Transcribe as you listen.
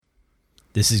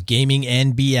This is Gaming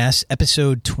and BS,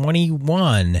 episode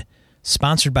 21,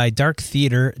 sponsored by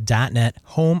darktheater.net,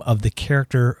 home of the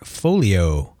character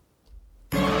Folio.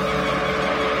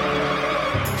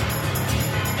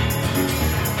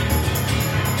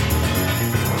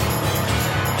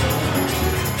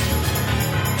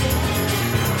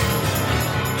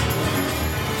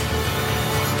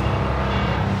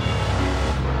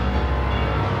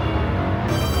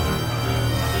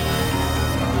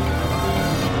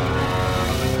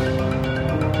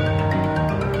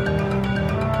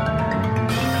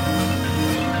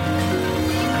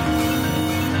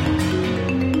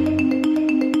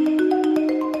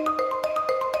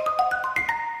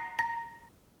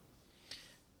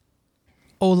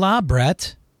 Hola,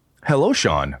 Brett. Hello,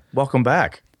 Sean. Welcome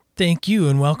back. Thank you,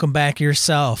 and welcome back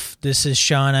yourself. This is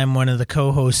Sean. I'm one of the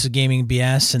co-hosts of Gaming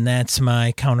BS, and that's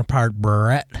my counterpart,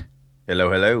 Brett.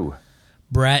 Hello, hello.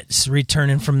 Brett's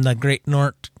returning from the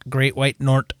Great White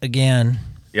North again.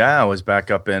 Yeah, I was back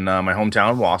up in my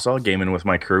hometown, Wausau, gaming with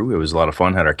my crew. It was a lot of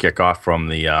fun. Had our kickoff from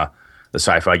the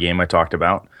sci-fi game I talked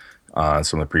about on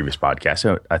some of the previous podcasts.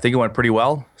 So I think it went pretty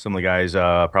well. Some of the guys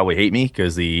probably hate me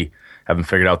because they haven't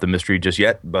figured out the mystery just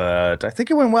yet, but I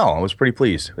think it went well. I was pretty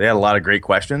pleased. They had a lot of great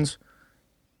questions,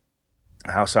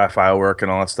 how sci-fi will work and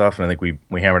all that stuff, and I think we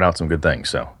hammered out some good things,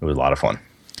 so it was a lot of fun.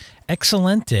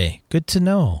 Excelente. Good to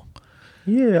know.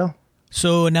 Yeah.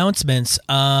 So announcements.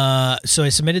 So I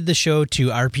submitted the show to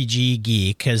RPG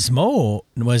Geek because Mo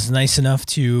was nice enough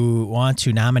to want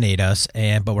to nominate us,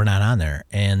 but we're not on there,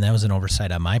 and that was an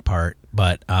oversight on my part.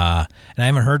 But and I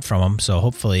haven't heard from him, so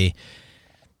hopefully.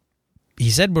 He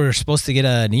said we're supposed to get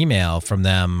an email from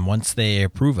them once they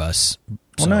approve us.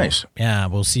 So, nice. Yeah,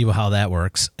 we'll see how that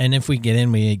works. And if we get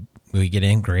in, we get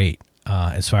in, great.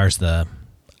 As far as I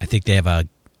think they have a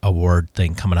award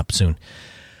thing coming up soon.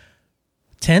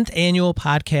 10th Annual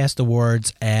Podcast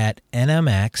Awards at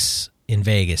NMX in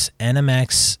Vegas.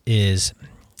 NMX is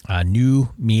a new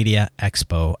media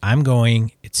expo. I'm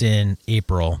going. It's in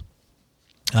April.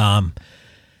 So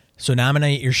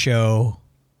nominate your show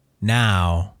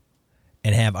now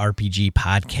and have RPG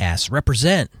Podcasts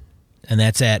represent. And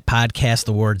that's at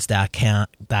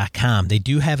podcastawards.com. They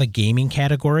do have a gaming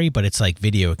category, but it's like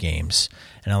video games.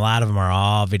 And a lot of them are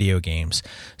all video games.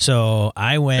 So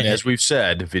I went... And as we've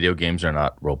said, video games are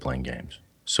not role-playing games.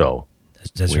 So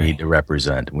that's we right. need to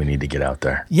represent. We need to get out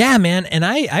there. Yeah, man. And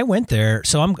I went there.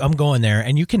 So I'm going there.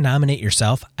 And you can nominate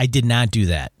yourself. I did not do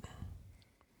that.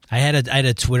 I had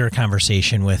a Twitter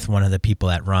conversation with one of the people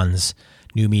that runs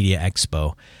New Media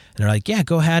Expo. And they're like, yeah,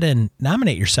 go ahead and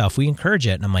nominate yourself. We encourage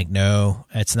it. And I'm like, no,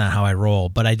 that's not how I roll.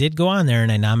 But I did go on there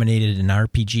and I nominated an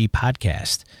RPG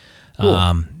podcast.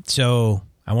 Cool. So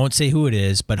I won't say who it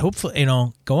is, but hopefully,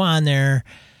 go on there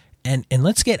and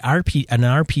let's get an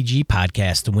RPG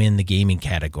podcast to win the gaming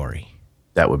category.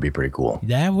 That would be pretty cool.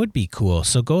 That would be coul.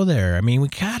 So go there. I mean, we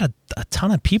got a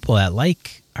ton of people that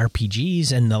like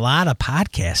RPGs and a lot of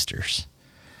podcasters.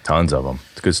 Tons of them.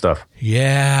 It's good stuff.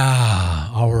 Yeah.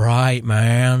 All right,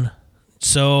 man.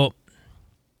 So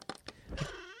I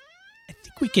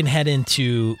think we can head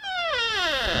into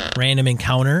Random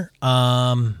Encounter.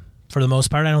 For the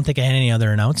most part, I don't think I had any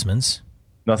other announcements.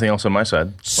 Nothing else on my side.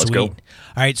 Let's go. All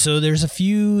right, so there's a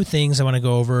few things I want to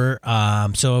go over.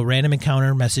 So Random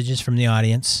Encounter messages from the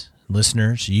audience,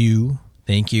 listeners,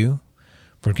 thank you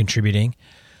for contributing.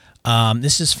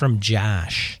 This is from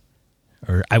Josh.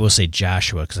 Or I will say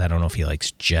Joshua because I don't know if he likes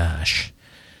Josh.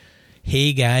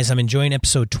 Hey, guys, I'm enjoying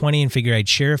episode 20 and figure I'd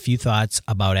share a few thoughts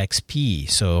about XP.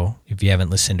 So if you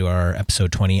haven't listened to our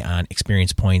episode 20 on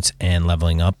experience points and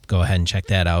leveling up, go ahead and check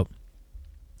that out.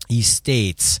 He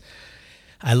states,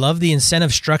 I love the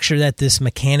incentive structure that this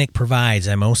mechanic provides.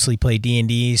 I mostly play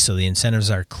D&D, so the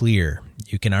incentives are clear.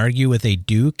 You can argue with a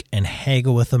duke and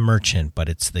haggle with a merchant, but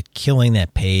it's the killing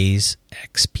that pays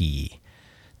XP.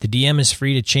 The DM is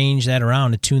free to change that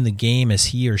around to tune the game as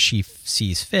he or she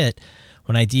sees fit.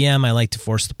 When I DM, I like to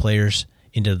force the players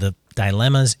into the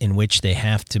dilemmas in which they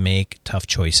have to make tough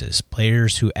choices.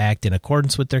 Players who act in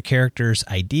accordance with their characters'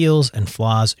 ideals and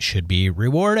flaws should be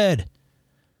rewarded.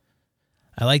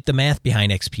 I like the math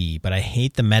behind XP, but I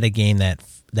hate the metagame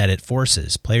that it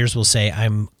forces. Players will say,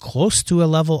 I'm close to a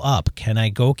level up. Can I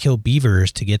go kill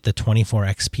beavers to get the 24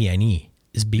 XP I need?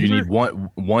 Is beaver? You need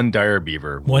one dire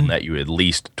beaver will net you at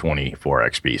least 24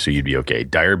 XP, so you'd be okay.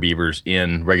 Dire beavers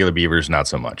in, regular beavers not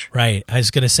so much. Right. I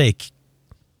was going to say,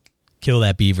 kill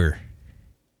that beaver.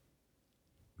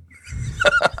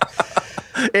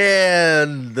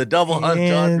 And the double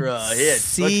entendre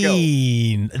hits. Let's go.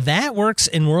 That works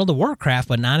in World of Warcraft,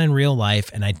 but not in real life,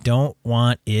 and I don't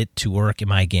want it to work in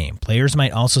my game. Players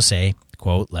might also say,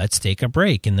 quote, let's take a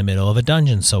break in the middle of a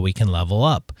dungeon so we can level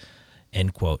up,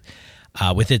 end quote.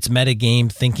 With its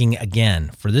metagame thinking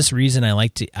again. For this reason, I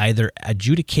like to either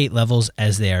adjudicate levels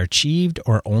as they are achieved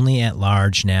or only at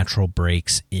large natural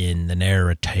breaks in the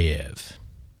narrative.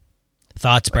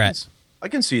 Thoughts, Brett? I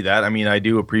can see that. I mean, I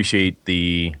do appreciate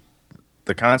the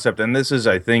concept, and this is,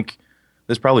 I think,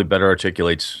 this probably better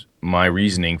articulates my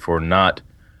reasoning for not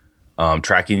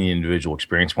tracking the individual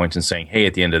experience points and saying, hey,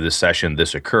 at the end of this session,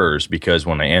 this occurs, because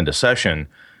when I end a session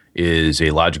is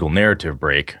a logical narrative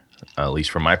break, at least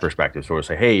from my perspective. So we'll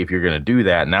say, hey, if you're going to do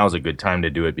that, now's a good time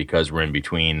to do it because we're in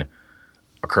between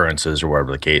occurrences or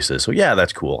whatever the case is. So yeah,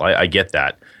 that's cool. I get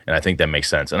that. And I think that makes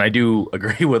sense. And I do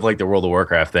agree with like the World of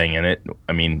Warcraft thing. And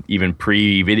even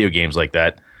pre-video games like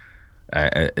that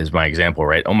is my example,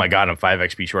 right? Oh my God, I'm 5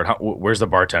 XP short. Where's the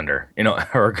bartender?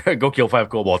 Or go kill 5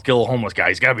 kobolds, kill a homeless guy.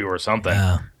 He's got to be worth something.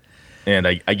 And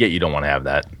I get you don't want to have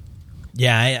that.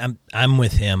 Yeah, I'm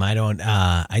with him. I don't.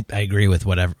 I agree with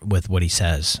what he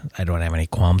says. I don't have any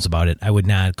qualms about it. I would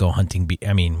not go hunting.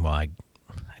 I'd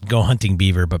go hunting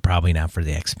beaver, but probably not for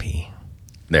the XP.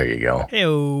 There you go.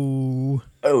 Hey-o.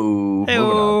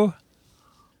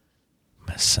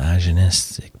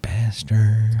 Misogynistic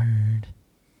bastard.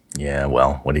 Yeah.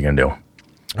 Well, what are you gonna do?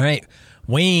 All right,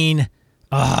 Wayne.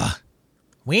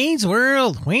 Wayne's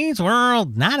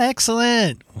World, not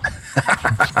excellent.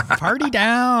 Party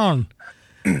down.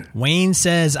 Wayne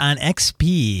says on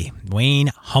XP, Wayne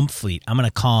Humfleet. I'm going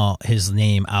to call his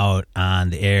name out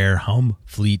on the air,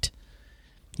 Humfleet.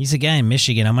 He's a guy in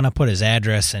Michigan. I'm going to put his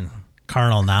address and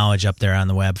carnal knowledge up there on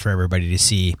the web for everybody to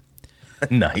see.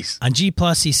 Nice. On G+,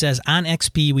 he says, on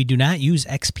XP, we do not use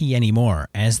XP anymore.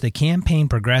 As the campaign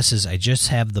progresses, I just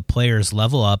have the players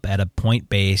level up at a point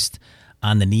based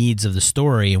on the needs of the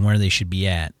story and where they should be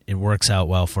at. It works out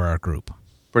well for our group.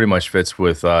 Pretty much fits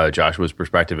with Joshua's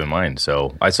perspective in mind.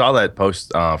 So I saw that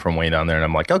post from Wayne on there, and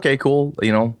I'm like, okay, cool.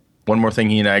 One more thing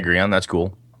he and I agree on. That's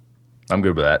cool. I'm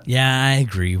good with that. Yeah, I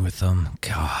agree with him.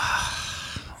 God,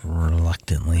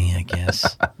 reluctantly, I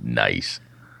guess. Nice.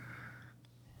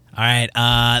 All right,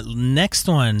 next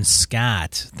one,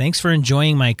 Scott. Thanks for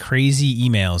enjoying my crazy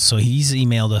emails. So he's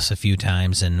emailed us a few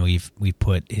times, and we've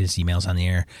put his emails on the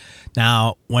air.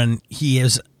 Now, when he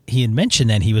had mentioned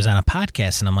that he was on a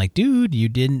podcast, and I'm like, dude, you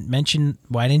didn't mention,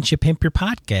 why didn't you pimp your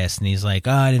podcast? And he's like,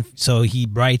 so he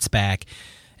writes back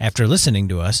after listening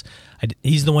to us.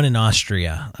 He's the one in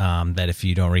Austria that, if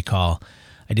you don't recall,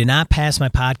 I did not pass my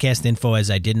podcast info as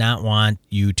I did not want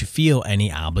you to feel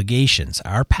any obligations.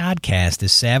 Our podcast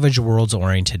is Savage Worlds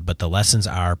oriented, but the lessons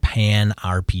are pan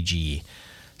RPG.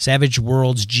 Savage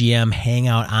Worlds GM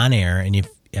Hangout on air, and if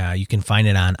you can find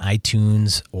it on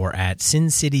iTunes or at Sin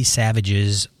City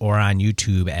Savages or on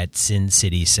YouTube at Sin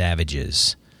City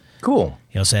Savages. Cool.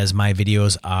 He also says my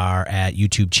videos are at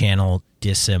YouTube channel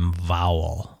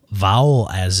Disembowel. Vowel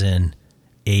as in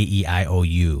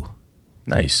AEIOU.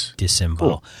 Nice. Disembowel.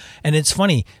 Cool. And it's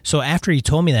funny. So after he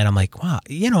told me that, I'm like, wow,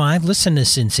 I've listened to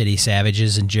Sin City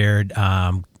Savages and Jared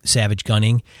Savage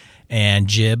Gunning and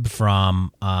Jib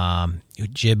from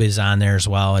Jib is on there as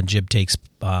well, and Jib takes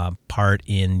part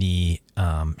in the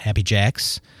Happy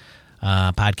Jacks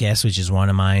podcast, which is one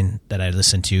of mine that I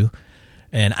listen to.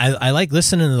 And I like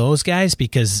listening to those guys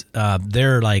because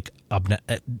they're like, and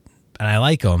I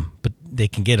like them, but they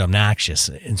can get obnoxious.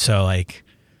 And so like,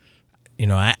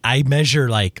 I measure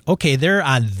like, okay, they're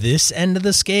on this end of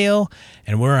the scale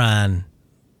and we're on,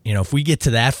 if we get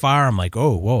to that far, I'm like,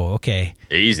 oh, whoa, okay.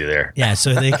 Easy there. Yeah,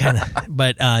 so they kind of,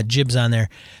 but Jib's on there.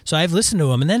 So I've listened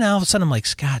to him, and then all of a sudden I'm like,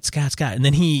 Scott. And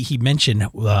then he mentioned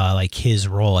like his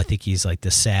role. I think he's like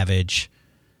the Savage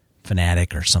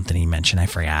Fanatic or something he mentioned. I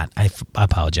forgot. I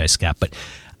apologize, Scott.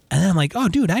 And then I'm like, oh,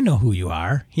 dude, I know who you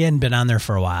are. He hadn't been on there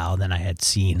for a while. And then I had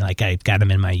seen, like, I got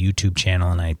him in my YouTube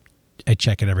channel, and I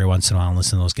check it every once in a while and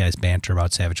listen to those guys banter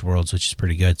about Savage Worlds, which is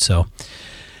pretty good. So,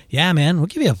 yeah, man, we'll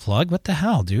give you a plug. What the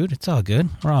hell, dude? It's all good.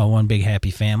 We're all one big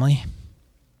happy family.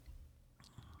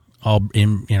 All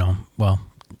in, well,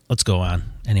 let's go on.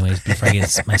 Anyways, before I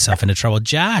get myself into trouble.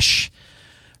 Josh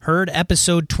heard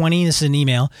episode 20. This is an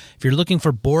email. If you're looking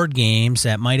for board games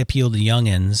that might appeal to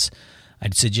youngins,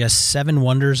 I'd suggest Seven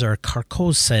Wonders or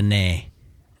Carcassonne.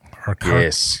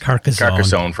 Yes.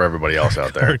 Carcassonne for everybody else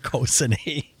out there. Carcassonne.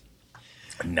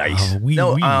 Nice.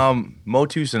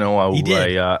 Motu Sanoa. He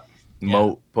did.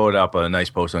 Mo put up a nice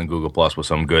post on Google Plus with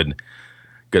some good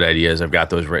ideas. I've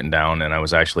got those written down, and I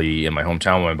was actually in my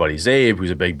hometown with my buddy Zabe, who's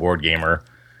a big board gamer.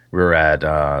 We were at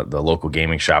the local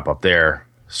gaming shop up there,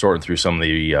 sorting through some of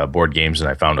the board games, and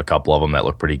I found a couple of them that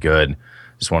look pretty good.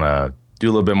 Just want to do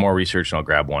a little bit more research and I'll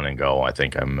grab one and go. I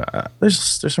think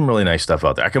there's some really nice stuff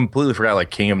out there. I completely forgot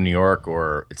like King of New York,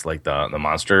 or it's like the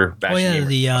monster. Oh yeah,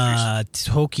 the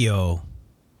Tokyo,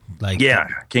 like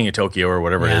King of Tokyo or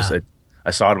whatever it is.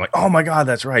 I saw it. I'm like, oh my god,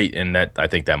 that's right. And I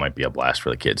think that might be a blast for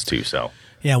the kids too. So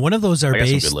yeah, one of those are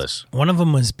based. One of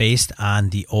them was based on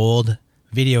the old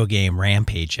video game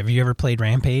Rampage. Have you ever played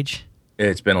Rampage?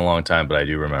 It's been a long time, but I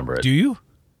do remember it. Do you?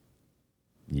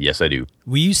 Yes, I do.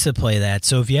 We used to play that.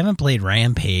 So if you haven't played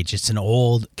Rampage, it's an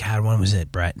old, God, when was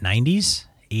it, Brett? 90s?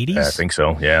 80s? Yeah, I think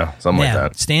so. Yeah, something like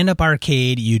that. Stand-up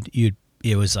arcade,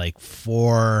 it was like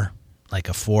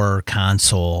a four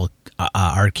console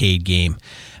arcade game.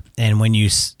 And when you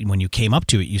came up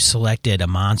to it, you selected a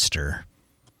monster.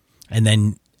 And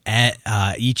then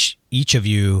each of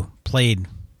you played,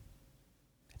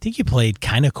 I think you played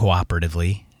kind of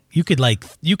cooperatively. You could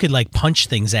punch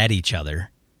things at each other.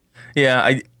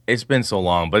 Yeah, it's been so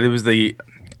long, but it was I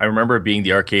remember it being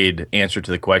the arcade answer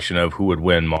to the question of who would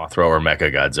win, Mothra or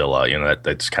Mechagodzilla. You know,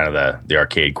 that's kind of the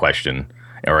arcade question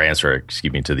or answer,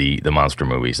 excuse me, to the monster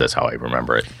movies. That's how I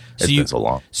remember it. It's been so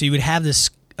long. So you would have this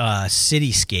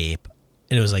cityscape,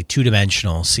 and it was like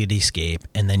 2-dimensional cityscape,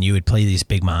 and then you would play these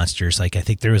big monsters. Like I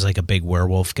think there was like a big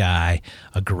werewolf guy,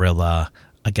 a gorilla,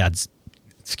 a Godzilla,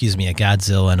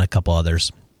 and a couple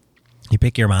others. You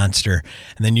pick your monster,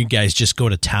 and then you guys just go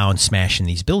to town smashing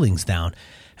these buildings down.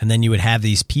 And then you would have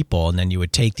these people, and then you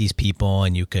would take these people,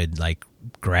 and you could like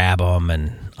grab them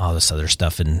and all this other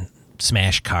stuff and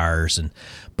smash cars.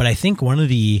 But I think one of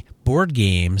the board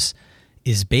games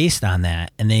is based on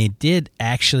that, and they did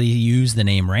actually use the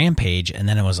name Rampage, and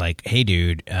then it was like, hey,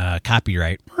 dude,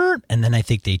 copyright. And then I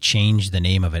think they changed the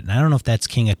name of it. And I don't know if that's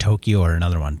King of Tokyo or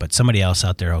another one, but somebody else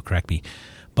out there will correct me.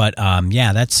 But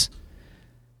yeah, that's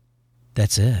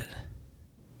it.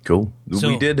 Cool. So,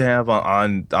 we did have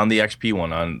on the XP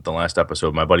one on the last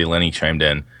episode, my buddy Lenny chimed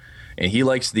in, and he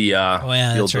likes the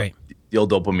the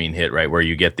old dopamine hit, right, where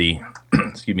you get the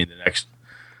the next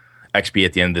XP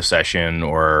at the end of the session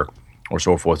or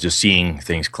so forth, just seeing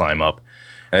things climb up.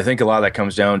 And I think a lot of that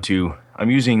comes down to I'm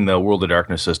using the World of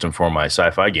Darkness system for my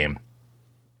sci-fi game.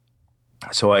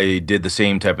 So I did the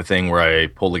same type of thing where I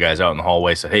pulled the guys out in the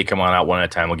hallway, said, hey, come on out one at a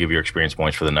time, I'll give you your experience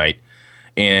points for the night.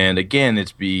 And again,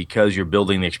 it's because you're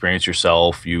building the experience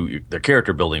yourself. They're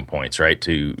character building points, right?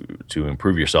 To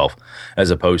improve yourself,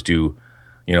 as opposed to,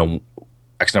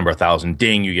 X number of 1,000.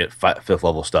 Ding, you get fifth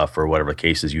level stuff or whatever the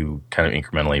case is. You kind of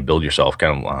incrementally build yourself,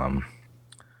 kind of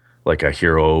like a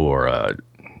hero or a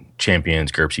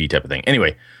champions, GURPS type of thing.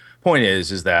 Anyway, point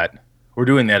is that we're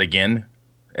doing that again,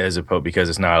 as opposed because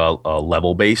it's not a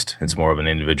level based. It's more of an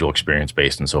individual experience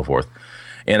based and so forth.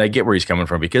 And I get where he's coming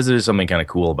from because there's something kind of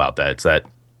cool about that. It's that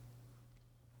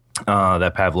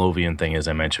Pavlovian thing, as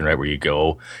I mentioned, right, where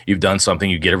you've done something,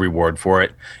 you get a reward for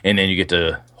it, and then you get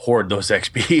to hoard those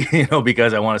XP,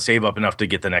 because I want to save up enough to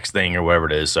get the next thing or whatever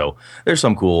it is. So there's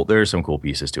some cool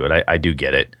pieces to it. I do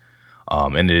get it,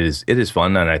 and it is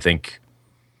fun. And I think,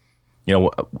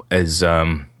 as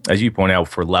you point out,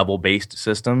 for level based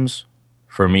systems,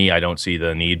 for me, I don't see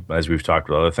the need, as we've talked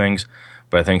about other things.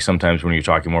 But I think sometimes when you're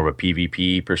talking more of a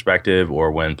PvP perspective,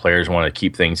 or when players want to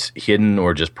keep things hidden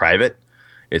or just private,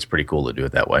 it's pretty cool to do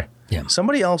it that way. Yeah.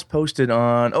 Somebody else posted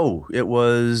on, it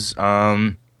was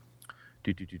on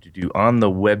the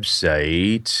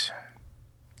website.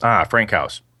 Frank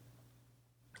House.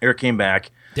 Eric came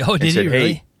back. Oh, did he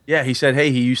really? Hey, yeah, he said,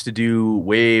 hey, he used to do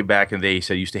way back in the day, he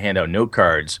said he used to hand out note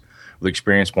cards with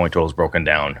experience point totals broken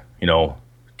down,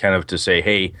 kind of to say,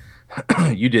 hey,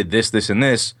 you did this, this, and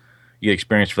this. You get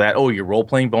experience for that. Oh, your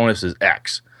role-playing bonus is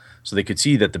X. So they could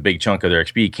see that the big chunk of their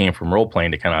XP came from role-playing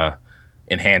to kind of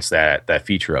enhance that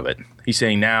feature of it. He's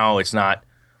saying now it's not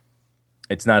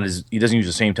as, he doesn't use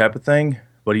the same type of thing,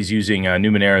 but he's using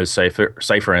Numenera's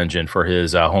Cypher engine for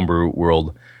his homebrew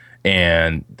world,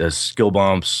 and the skill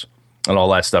bumps and all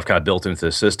that stuff kind of built into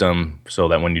the system so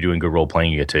that when you're doing good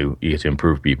role-playing, you get to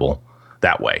improve people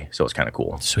that way. So it's kind of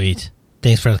cool. Sweet.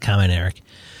 Thanks for the comment, Eric.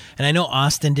 And I know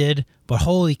Austin did, but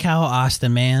holy cow,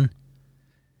 Austin, man.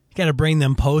 You got to bring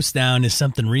them posts down to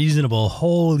something reasonable.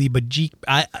 Holy bejeek.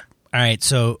 All right,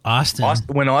 so Austin.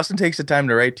 When Austin takes the time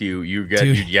to write to you, you got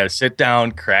to sit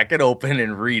down, crack it open,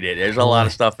 and read it. There's a lot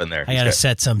of stuff in there. I got to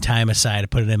set some time aside to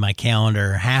put it in my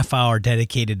calendar. Half hour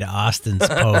dedicated to Austin's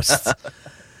posts.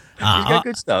 He's got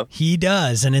good stuff. He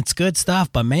does, and it's good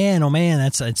stuff. But man, oh man,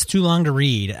 it's too long to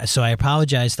read. So I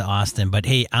apologize to Austin. But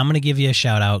hey, I'm going to give you a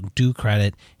shout out. Due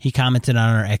credit. He commented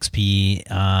on our XP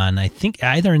on, I think,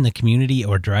 either in the community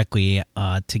or directly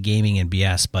to Gaming and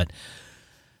BS. But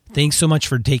thanks so much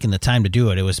for taking the time to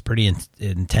do it. It was pretty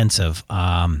intensive.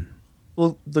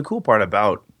 Well, the cool part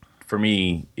about for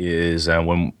me is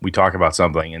when we talk about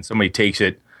something and somebody takes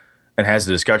it and has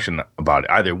a discussion about it,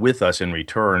 either with us in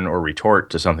return or retort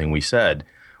to something we said,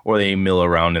 or they mill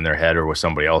around in their head or with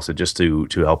somebody else, just to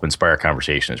help inspire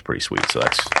conversation is pretty sweet. So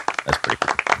that's pretty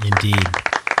cool. Indeed.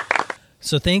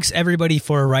 So thanks everybody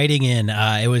for writing in.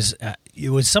 It was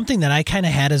something that I kind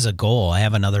of had as a goal. I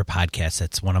have another podcast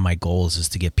that's one of my goals is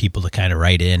to get people to kind of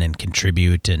write in and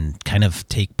contribute and kind of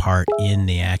take part in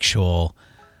the actual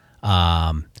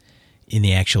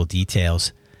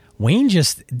details. Wayne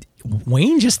just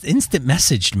instant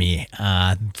messaged me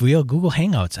via Google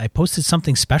Hangouts. I posted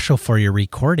something special for your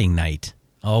recording night.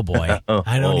 Oh boy,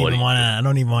 I don't even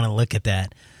want to look at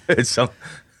that. There's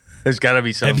got to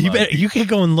be something. You can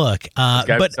go and look.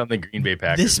 But something Green Bay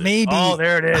Packers. This may be. Oh,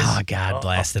 there it is. Oh God,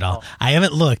 blast it all! I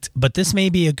haven't looked, but this may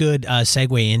be a good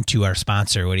segue into our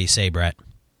sponsor. What do you say, Brett?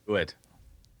 Good.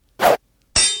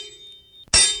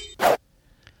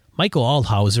 Michael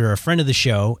Aldhauser, a friend of the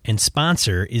show and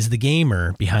sponsor, is the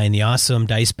gamer behind the awesome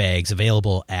dice bags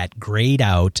available at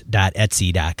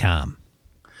gradeout.etsy.com.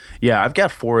 Yeah, I've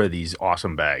got 4 of these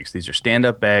awesome bags. These are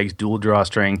stand-up bags, dual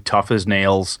drawstring, tough as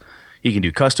nails. He can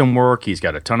do custom work. He's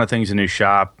got a ton of things in his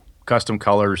shop, custom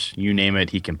colors, you name it,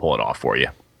 he can pull it off for you.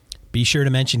 Be sure to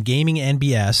mention Gaming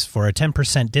NBS for a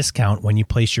 10% discount when you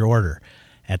place your order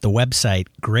at the website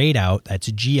Gradeout, that's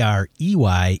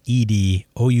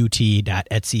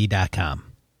GREYEDOUT.etsy.com.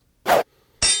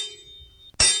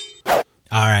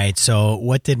 All right, so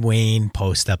what did Wayne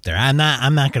post up there? I'm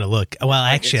not going to look. Well,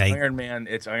 actually,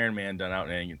 it's Iron Man done out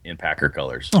in Packer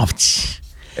colors. Oh,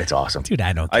 it's awesome, dude.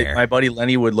 I don't care. My buddy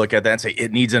Lenny would look at that and say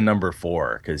it needs a number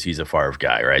 4 because he's a Favre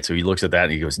guy, right? So he looks at that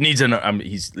and he goes, "Needs a."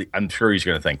 I'm sure he's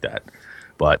going to think that,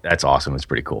 but that's awesome. It's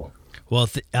pretty cool. Well,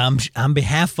 on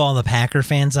behalf of all the Packer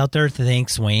fans out there,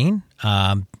 thanks, Wayne.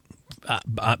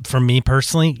 For me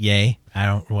personally, yay. I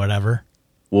don't, whatever.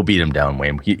 We'll beat him down,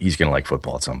 Wayne. He's going to like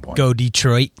football at some point. Go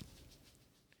Detroit.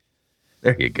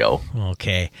 There you go.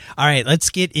 Okay. All right, let's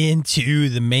get into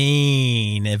the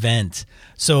main event.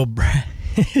 So,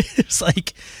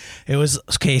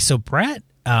 so Brett,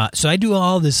 so I do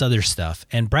all this other stuff,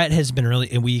 and Brett has been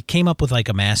and we came up with like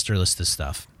a master list of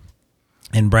stuff.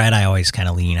 And Brett, I always kind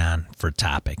of lean on for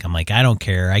topic. I'm like, I don't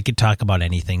care. I could talk about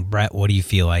anything. Brett, what do you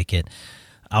feel like it?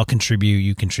 I'll contribute.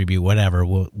 You contribute. Whatever.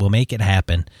 We'll make it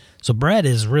happen. So Brett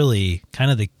is really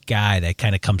kind of the guy that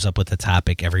kind of comes up with the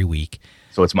topic every week.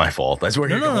 So it's my fault. That's where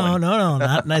you're going. No.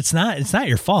 It's not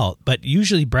your fault. But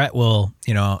usually Brett will,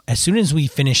 as soon as we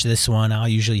finish this one, I'll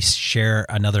usually share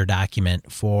another document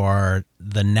for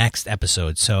the next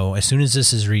episode. So as soon as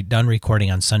this is done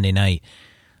recording on Sunday night,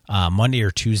 Monday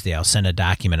or Tuesday, I'll send a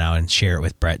document out and share it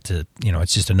with Brett to,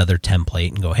 it's just another template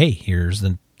and go, hey, here's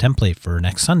the template for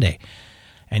next Sunday.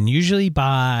 And usually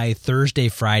by Thursday,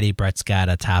 Friday, Brett's got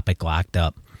a topic locked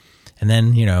up. And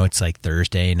then, it's like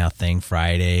Thursday, nothing.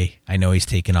 Friday, I know he's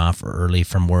taking off early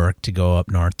from work to go up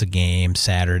north to game.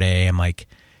 Saturday, I'm like,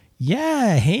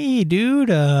 yeah, hey, dude,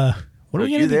 what are we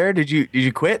going to do? There? Did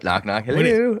you quit? Knock, knock.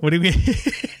 Hello. What are we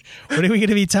going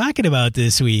to be talking about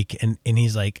this week? And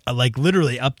he's like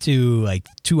literally up to like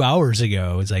 2 hours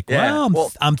ago. It's like, yeah,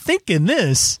 I'm thinking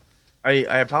this.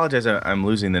 I apologize. I'm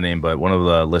losing the name, but one of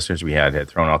the listeners we had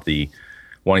thrown out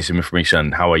wanting some information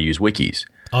on how I use wikis.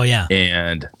 Oh, yeah.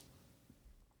 And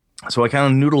so I kind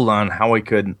of noodled on how I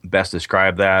could best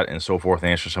describe that and so forth,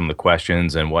 answer some of the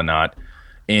questions and whatnot.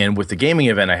 And with the gaming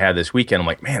event I had this weekend, I'm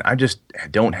like, man, I just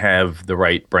don't have the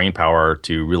right brain power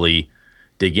to really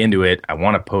dig into it. I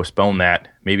want to postpone that,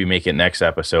 maybe make it next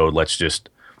episode. I want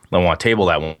to table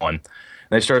that one. And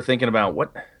I started thinking about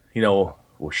well,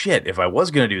 shit, if I was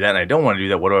going to do that and I don't want to do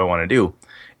that, what do I want to do?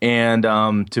 And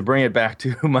to bring it back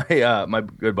to my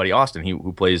good buddy Austin,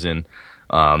 who plays in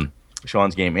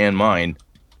Sean's game and mine,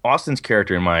 Austin's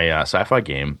character in my sci-fi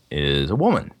game is a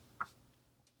woman.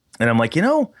 And I'm like,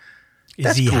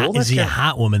 that's cool. Is he a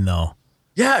hot woman, though?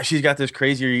 Yeah, she's got this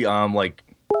crazy,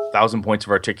 1,000 points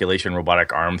of articulation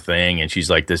robotic arm thing, and she's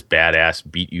like this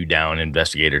badass beat you down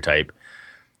investigator type.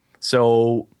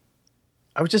 So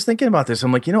I was just thinking about this.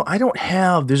 I'm like,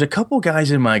 there's a couple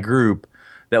guys in my group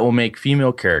that will make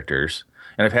female characters,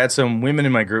 and I've had some women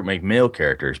in my group make male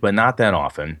characters, but not that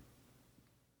often.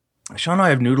 Sean and I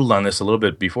have noodled on this a little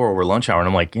bit before over lunch hour, and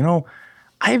I'm like,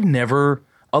 I've never,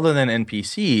 other than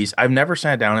NPCs, I've never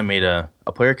sat down and made a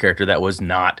player character that was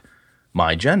not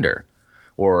my gender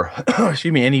or,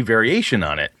 any variation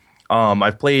on it.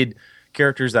 I've played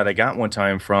characters that I got one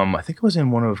time from, I think it was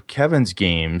in one of Kevin's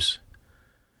games.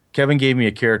 Kevin gave me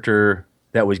a character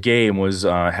that was gay and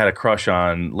had a crush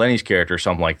on Lenny's character or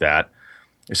something like that.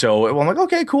 So I'm like,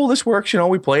 okay, cool, this works.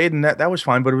 We played and that was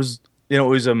fine, but it was, it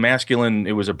was a masculine,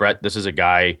 it was a Brett, this is a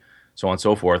guy so on and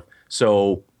so forth.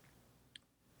 So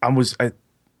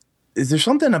is there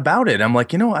something about it? I'm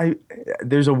like,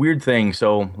 there's a weird thing.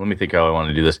 So let me think how I want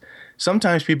to do this.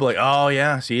 Sometimes people are like, oh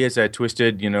yeah, see, it's that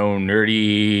twisted,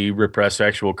 nerdy, repressed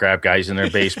sexual crap guys in their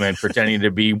basement pretending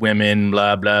to be women,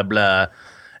 blah, blah, blah.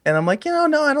 And I'm like,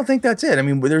 no, I don't think that's it. I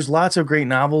mean, there's lots of great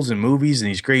novels and movies and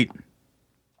these great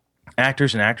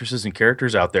actors and actresses and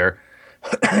characters out there.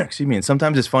 Excuse me. And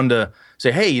sometimes it's fun to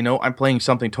say, hey, I'm playing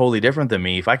something totally different than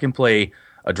me. If I can play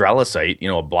a Drellicite,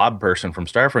 a blob person from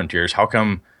Star Frontiers, how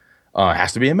come it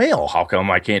has to be a male? How come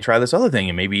I can't try this other thing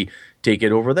and maybe take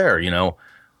it over there,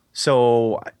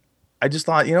 So I just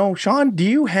thought, Sean, do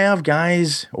you have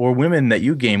guys or women that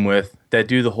you game with that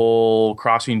do the whole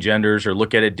crossing genders or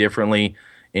look at it differently?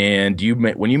 And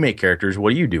when you make characters,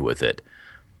 what do you do with it?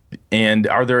 And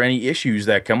are there any issues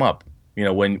that come up,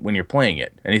 when you're playing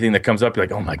it? Anything that comes up, you're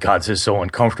like, oh my God, this is so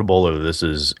uncomfortable, or this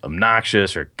is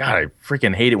obnoxious, or God, I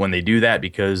freaking hate it when they do that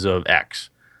because of X.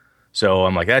 So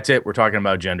I'm like, that's it. We're talking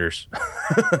about genders.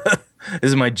 This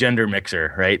is my gender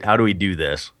mixer, right? How do we do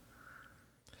this?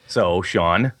 So,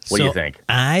 Sean, what do you think?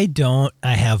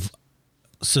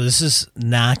 So this is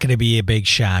not going to be a big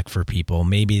shock for people.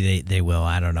 Maybe they will.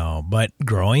 I don't know. But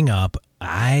growing up,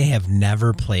 I have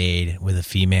never played with a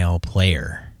female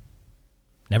player.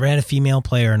 Never had a female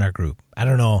player in our group. I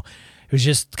don't know. It was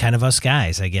just kind of us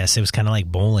guys, I guess. It was kind of like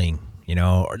bowling,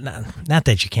 or not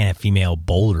that you can't have female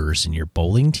bowlers in your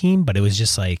bowling team, but it was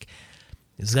just like,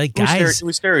 it's like guys. It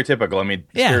was stereotypical. I mean,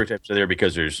 stereotypes are there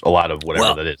because there's a lot of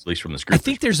whatever that is, at least from this group. I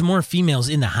think there's more females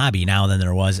in the hobby now than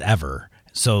there was ever.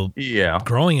 So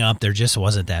growing up, there just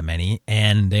wasn't that many,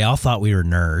 and they all thought we were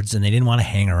nerds, and they didn't want to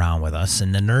hang around with us,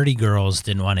 and the nerdy girls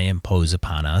didn't want to impose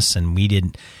upon us, and we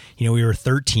didn't, we were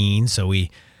 13, so we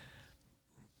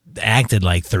acted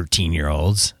like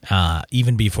 13-year-olds.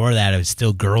 Even before that, it was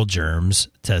still girl germs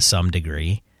to some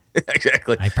degree.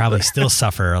 Exactly. I probably still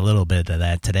suffer a little bit of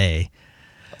that today.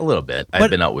 A little bit. I've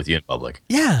been out with you in public.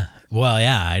 Yeah. Well,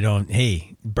 yeah, I don't.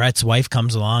 Hey, Brett's wife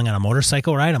comes along on a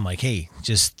motorcycle ride. I'm like, hey,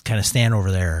 just kind of stand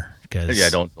over there.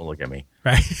 Don't look at me.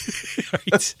 Right.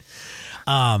 Right.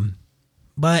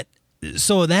 But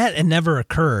so that had never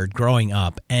occurred growing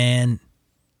up. And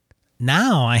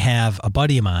now I have a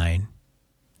buddy of mine,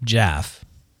 Jeff,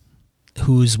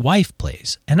 whose wife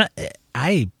plays. And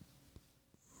I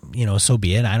so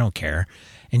be it. I don't care.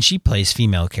 And she plays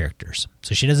female characters.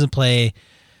 So she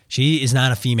is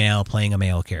not a female playing a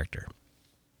male character.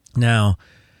 Now,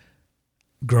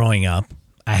 growing up,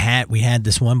 we had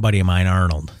this one buddy of mine,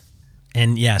 Arnold.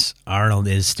 And yes, Arnold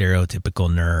is stereotypical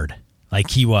nerd. Like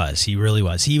he really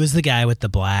was. He was the guy with the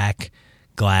black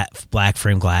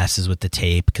frame glasses with the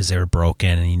tape because they were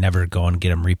broken and you never go and get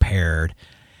them repaired.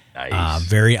 Nice.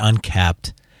 Very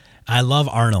unkept. I love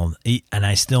Arnold, and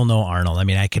I still know Arnold. I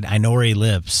mean, I know where he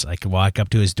lives. I could walk up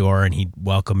to his door, and he'd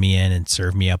welcome me in and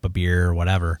serve me up a beer or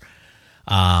whatever.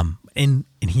 And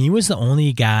he was the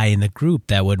only guy in the group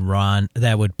that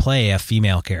would play a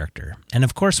female character. And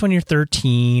of course, when you're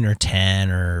 13 or 10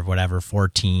 or whatever,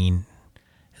 14,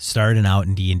 starting out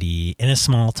in D&D in a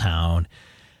small town,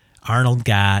 Arnold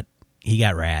got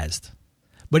razzed,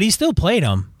 but he still played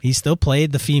him. He still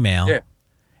played the female. Yeah.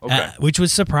 Okay. Which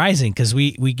was surprising because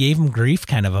we gave him grief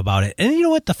kind of about it. And you know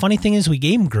what? The funny thing is we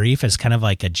gave him grief as kind of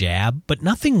like a jab, but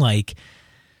nothing like,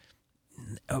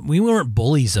 we weren't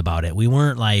bullies about it. We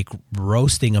weren't like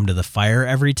roasting him to the fire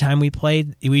every time we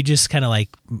played. We just kind of like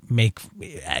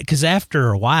because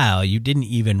after a while you didn't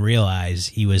even realize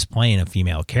he was playing a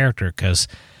female character because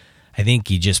I think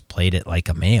he just played it like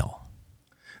a male.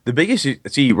 The biggest,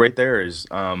 see, right there is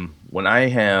when I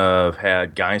have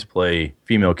had guys play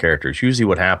female characters, usually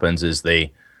what happens is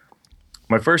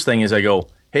my first thing is I go,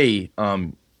 hey,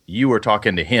 you were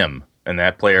talking to him. And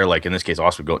that player, like in this case,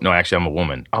 also go, no, actually, I'm a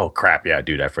woman. Oh, crap. Yeah,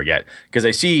 dude, I forget. Because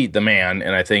I see the man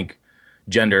and I think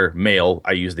gender, male,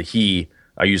 I use the he,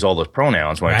 I use all those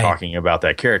pronouns when I'm talking about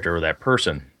that character or that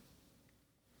person.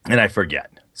 And I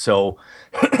forget. So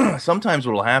sometimes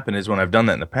what will happen is when I've done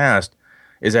that in the past,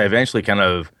 is I eventually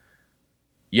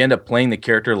you end up playing the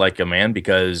character like a man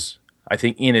because I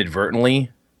think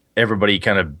inadvertently everybody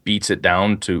kind of beats it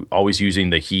down to always using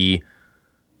the he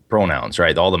pronouns,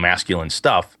 right? All the masculine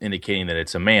stuff indicating that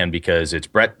it's a man because it's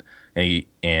Brett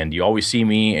and you always see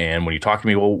me, and when you talk to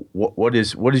me, well, what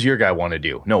does your guy want to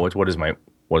do? No, it's what does my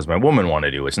woman want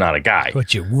to do? It's not a guy.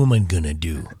 What your woman gonna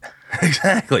do?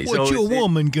 Exactly. What your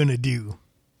woman gonna do?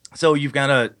 So you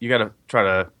gotta try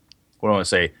to, what I want to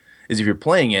say is if you're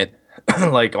playing it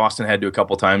like Austin had to a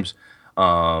couple times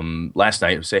last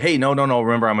night, say, hey, no,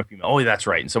 remember I'm a female. Oh, that's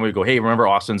right. And somebody would go, hey, remember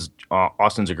Austin's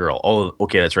a girl. Oh,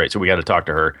 okay, that's right. So we got to talk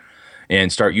to her.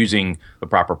 and start using the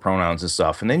proper pronouns and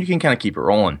stuff. And then you can kind of keep it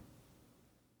rolling.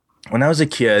 When I was a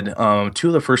kid, two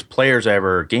of the first players I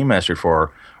ever game mastered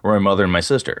for were my mother and my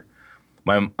sister.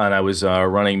 And I was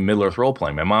running Middle-earth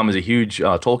role-playing. My mom is a huge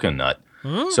Tolkien nut.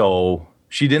 So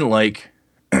she didn't like...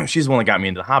 she's the one that got me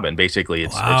into The Hobbit. And basically,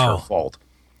 it's her fault.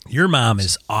 Your mom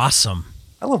is awesome.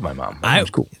 I love my mom. My mom's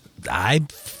cool. I'm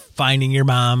finding your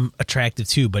mom attractive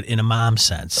too, but in a mom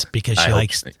sense because she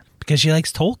likes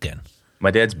Tolkien. My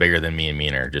dad's bigger than me and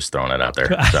meaner. Just throwing it out there.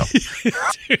 So.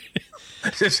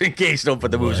 Just in case, don't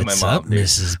put the moves in my mom. What's up,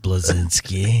 Mrs.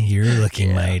 Blazinski? You're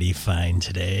looking mighty fine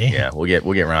today. Yeah, we'll get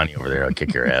Ronnie over there. I'll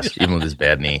kick your ass, even with his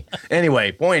bad knee.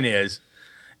 Anyway, point is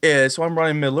so I'm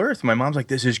running Middle Earth. My mom's like,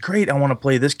 "This is great. I want to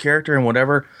play this character and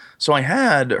whatever." So I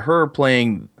had her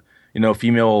playing,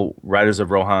 female Riders of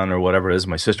Rohan or whatever it is.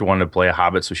 My sister wanted to play a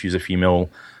Hobbit, so she's a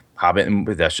female Hobbit, and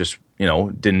that's just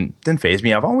didn't faze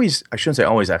me. I shouldn't say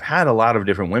always. I've had a lot of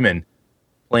different women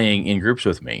playing in groups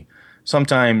with me.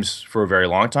 Sometimes for a very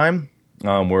long time,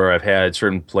 where I've had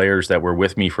certain players that were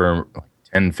with me for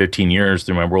 10, 15 years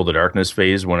through my World of Darkness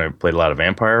phase when I played a lot of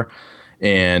Vampire,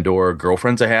 or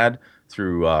girlfriends I had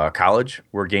through college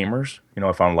were gamers.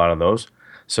 I found a lot of those.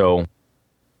 So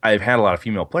I've had a lot of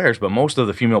female players, but most of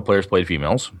the female players played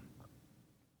females.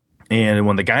 And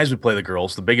when the guys would play the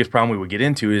girls, the biggest problem we would get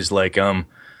into is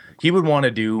he would want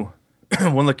to do,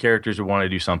 one of the characters would want to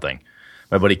do something.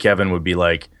 My buddy Kevin would be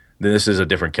like, this is a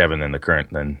different Kevin than Kev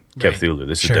Thulu.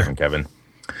 This is different Kevin.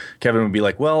 Kevin would be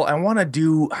like, well, I want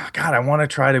to I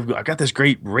got this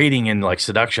great rating in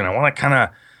seduction. I want to kind of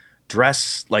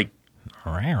dress kind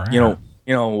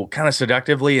of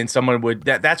seductively. And someone would,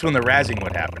 that's when the razzing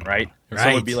would happen, right?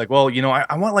 Someone would be like, well,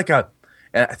 I want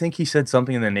I think he said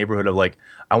something in the neighborhood of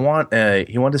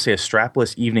he wanted to say a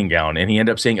strapless evening gown. And he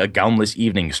ended up saying a gownless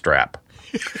evening strap.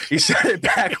 He said it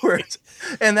backwards.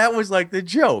 And that was the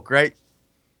joke, right?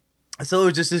 So it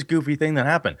was just this goofy thing that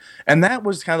happened. And that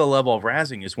was kind of the level of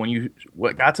razzing is when you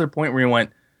got to the point where you went,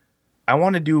 I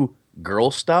want to do girl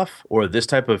stuff or this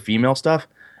type of female stuff.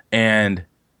 And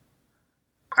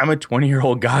I'm a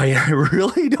 20-year-old guy. And I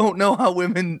really don't know how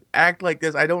women act like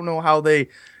this. I don't know how they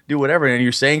do whatever. And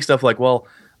you're saying stuff like, well,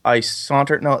 I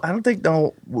saunter. No, I don't think,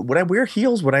 no. Would I wear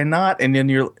heels? Would I not? And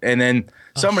then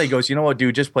somebody goes, you know what,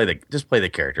 dude, just play the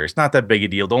character. It's not that big a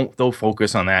deal. Don't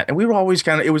focus on that. And we were always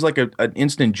it was like an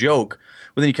instant joke,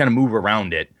 but then you kind of move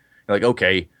around it. You're like,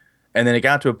 okay. And then it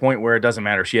got to a point where it doesn't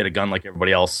matter. She had a gun like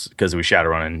everybody else because we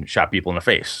Shadowrun and shot people in the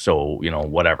face. So,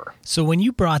 whatever. So when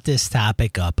you brought this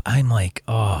topic up, I'm like,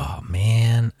 oh,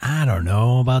 man, I don't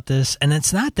know about this. And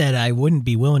it's not that I wouldn't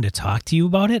be willing to talk to you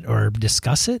about it or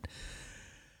discuss it.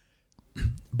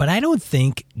 But I don't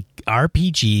think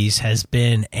RPGs has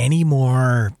been any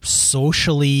more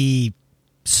socially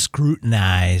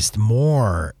scrutinized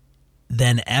more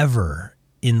than ever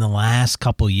in the last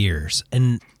couple years.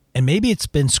 And maybe it's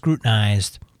been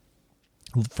scrutinized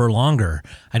for longer.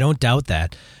 I don't doubt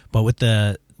that. But with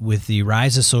the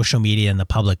rise of social media and the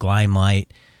public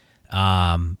limelight,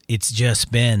 it's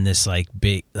just been this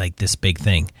big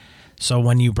thing. So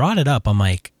when you brought it up, I'm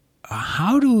like,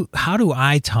 how do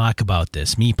I talk about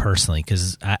this, me personally?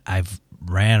 Because I've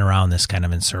ran around this kind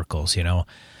of in circles.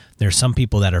 There's some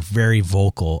people that are very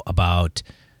vocal about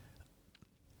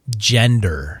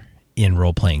gender in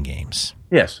role-playing games.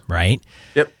 Yes. Right?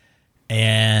 Yep.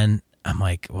 And I'm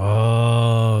like,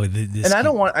 whoa. I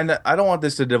don't want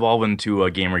this to devolve into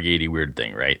a Gamergate-y weird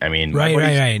thing, right? I mean,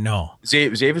 right. No.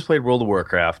 Zave has played World of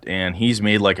Warcraft, and he's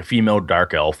made a female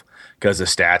dark elf because of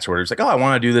stats where it's I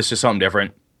want to do this to something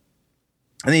different.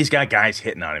 And then he's got guys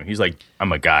hitting on him. He's like,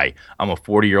 I'm a guy. I'm a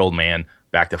 40-year-old man.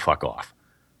 Back the fuck off.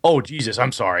 Oh, Jesus,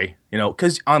 I'm sorry.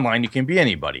 Because online you can be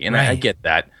anybody. And I get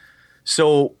that.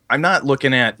 So I'm not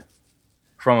looking at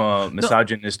from a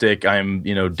misogynistic, I'm,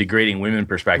 degrading women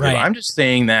perspective. Right. I'm just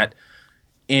saying that,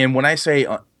 and when I say,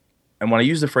 and when I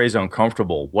use the phrase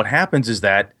uncomfortable, what happens is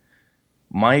that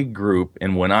my group,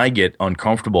 and when I get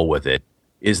uncomfortable with it,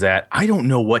 is that I don't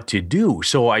know what to do.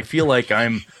 So I feel like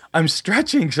I'm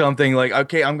stretching something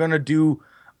okay, I'm going to do,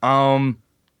 I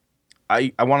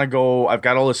want to go, I've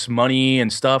got all this money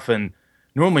and stuff. And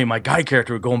normally my guy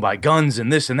character would go and buy guns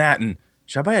and this and that. And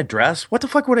should I buy a dress? What the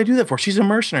fuck would I do that for? She's a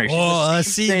mercenary.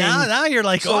 See, now you're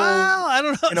like, so, well, I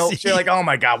don't know. So you're like, oh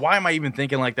my God, why am I even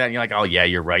thinking like that? And you're like, oh yeah,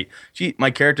 you're right. My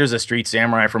character's a street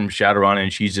samurai from Shadowrun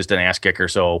and she's just an ass kicker.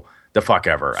 So the fuck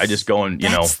ever. I just go and,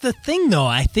 That's the thing though.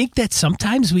 I think that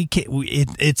sometimes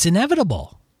it's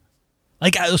inevitable.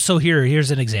 So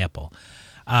here's an example.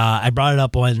 I brought it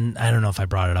up I don't know if I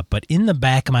brought it up, but in the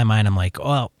back of my mind, I'm like,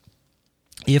 well,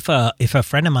 if a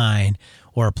friend of mine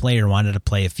or a player wanted to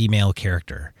play a female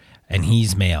character and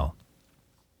he's male,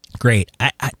 Great.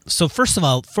 So first of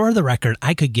all, for the record,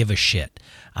 I could give a shit.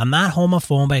 I'm not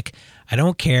homophobic. I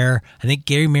don't care. I think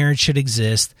gay marriage should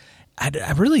exist.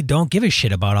 I really don't give a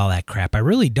shit about all that crap. I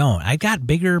really don't. I got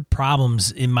bigger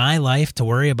problems in my life to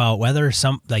worry about whether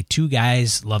two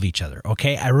guys love each other.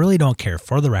 Okay. I really don't care,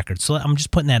 for the record. So I'm just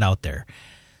putting that out there.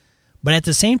 But at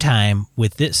the same time,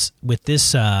 with this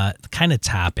kind of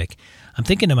topic, I'm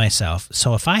thinking to myself,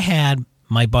 so if I had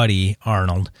my buddy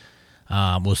Arnold,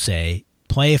 we'll say,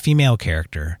 play a female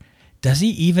character, does he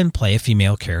even play a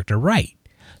female character right?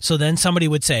 So then somebody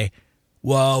would say,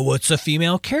 well, what's a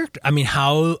female character? I mean,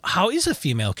 how is a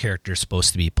female character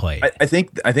supposed to be played? I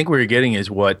think where you're getting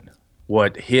is what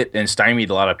hit and stymied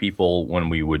a lot of people when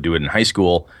we would do it in high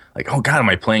school. Like, oh God, am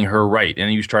I playing her right?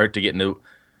 And you start to get into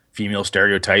female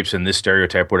stereotypes and this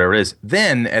stereotype, whatever it is.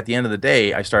 Then at the end of the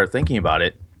day, I started thinking about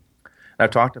it.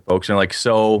 I've talked to folks and like,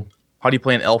 so how do you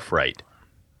play an elf right?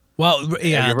 Well,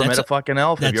 yeah. Have you ever met a fucking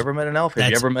elf? Have you ever met an elf? Have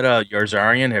you ever met a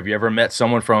Yarzarian? Have you ever met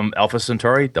someone from Alpha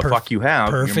Centauri? The fuck you have.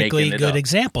 Perfectly good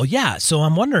example. Yeah. So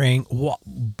I'm wondering,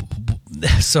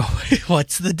 so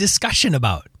what's the discussion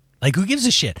about? Like, who gives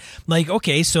a shit? Like,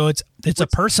 okay, so it's a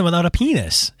person without a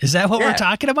penis. Is that what we're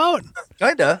talking about?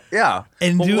 Kinda, yeah.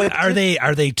 And are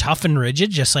they tough and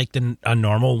rigid, just like a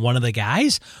normal one of the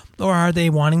guys, or are they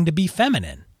wanting to be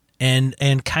feminine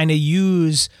and kind of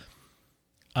use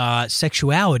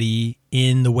sexuality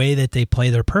in the way that they play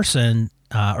their person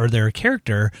or their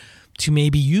character to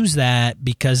maybe use that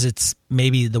because it's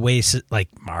maybe the way like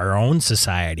our own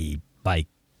society like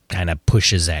kind of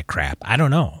pushes that crap. I don't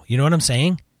know. You know what I'm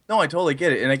saying? No, I totally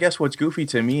get it. And I guess what's goofy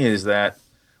to me is that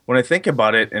when I think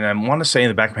about it, and I want to say in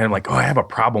the back of my head, I'm like, oh, I have a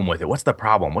problem with it. What's the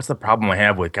problem? What's the problem I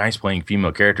have with guys playing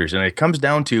female characters? And it comes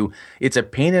down to, it's a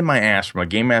pain in my ass from a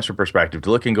game master perspective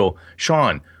to look and go,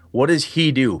 Sean, what does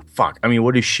he do? Fuck. I mean,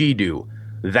 what does she do?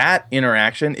 That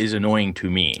interaction is annoying to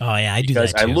me. Oh, yeah, I do that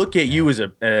too. Because I look at you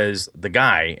as the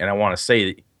guy, and I want to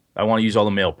say, I want to use all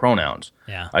the male pronouns.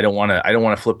 Yeah. I don't want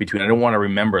to flip between. I don't want to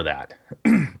remember that.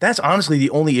 That's honestly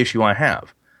the only issue I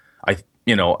have.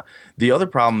 The other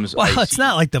problems. Well, it's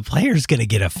not like the player's going to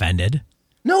get offended.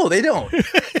 No, they don't.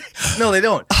 No, they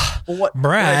don't.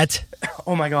 Brett.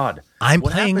 Oh my God. I'm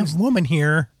playing a woman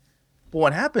here. But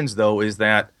what happens though is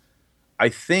that I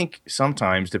think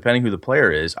sometimes, depending who the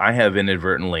player is, I have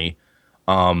inadvertently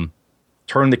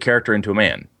turned the character into a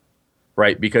man,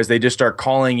 right? Because they just start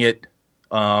calling it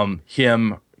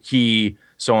him, he,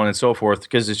 so on and so forth,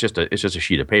 because it's just a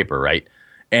sheet of paper, right?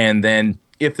 And then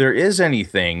if there is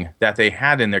anything that they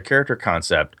had in their character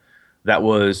concept that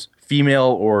was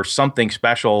female or something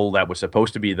special that was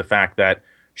supposed to be the fact that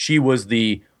she was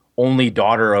the only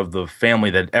daughter of the family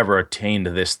that ever attained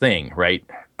this thing, right?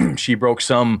 She broke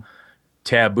some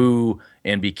taboo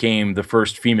and became the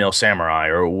first female samurai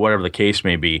or whatever the case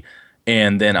may be.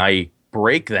 And then I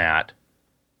break that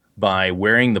by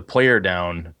wearing the player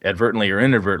down advertently or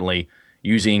inadvertently,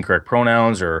 using incorrect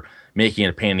pronouns or making it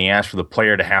a pain in the ass for the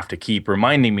player to have to keep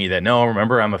reminding me that, no,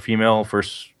 remember, I'm a female,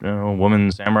 first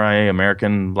woman, samurai,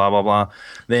 American, blah, blah, blah.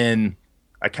 Then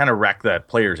I kind of wreck that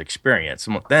player's experience.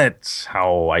 That's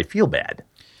how I feel bad,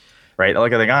 right?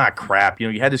 Like I think, crap,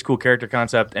 you had this cool character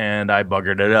concept and I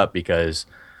buggered it up because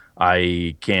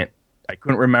I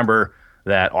couldn't remember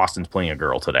that Austin's playing a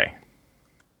girl today.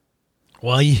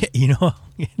 Well,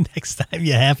 next time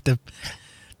you have to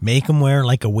make him wear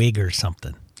like a wig or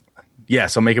something.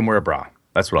 Yes, I'll make him wear a bra.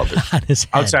 That's what I'll do. On his head.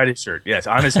 Outside his shirt. Yes,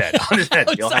 on his head. On his head.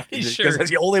 Outside his shirt. Because that's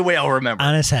the only way I'll remember.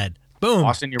 On his head. Boom.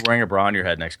 Austin, you're wearing a bra on your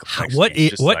head next what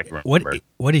game,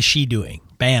 what is she doing?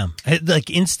 Bam. Like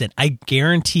instant. I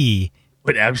guarantee.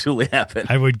 Would absolutely happen.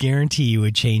 I would guarantee you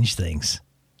would change things.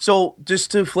 So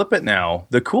just to flip it now,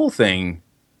 the cool thing,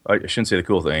 I shouldn't say the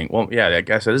cool thing. Well, yeah, I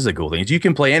guess that is the cool thing. Is you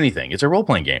can play anything. It's a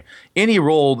role-playing game. Any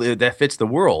role that fits the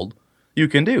world, you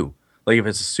can do. Like if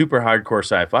it's a super hardcore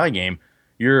sci-fi game,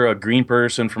 you're a green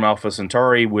person from Alpha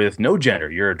Centauri with no gender.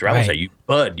 You're a Dragonite. Right. You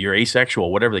bud. You're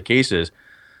asexual. Whatever the case is.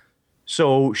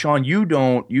 So, Sean,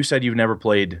 you said you've never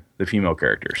played the female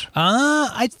characters.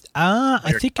 I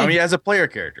think as a player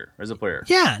character,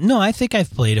 Yeah, no, I think I've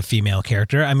played a female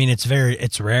character. I mean, it's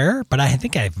rare, but I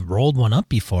think I've rolled one up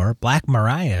before. Black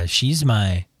Mariah, she's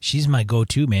my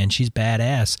go-to, man. She's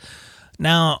badass.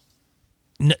 Now,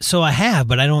 so I have,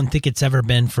 but I don't think it's ever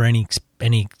been for any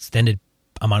extended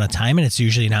amount of time, and it's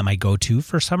usually not my go-to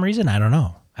for some reason. I don't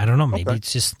know. Maybe okay.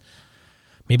 It's just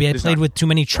maybe I played with too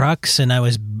many trucks, and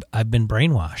I've been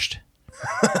brainwashed.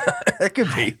 That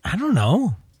could be. I don't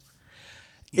know.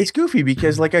 It's goofy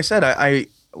because, like I said, I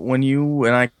when you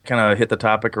and I kind of hit the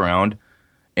topic around,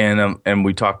 and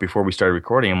we talked before we started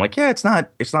recording. I'm like, yeah, it's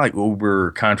not like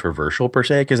uber controversial per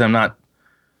se because I'm not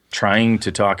trying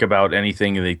to talk about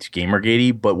anything that's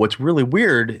Gamergatey, but what's really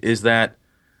weird is that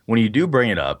when you do bring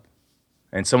it up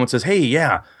and someone says, hey,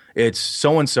 yeah, it's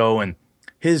so-and-so and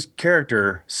his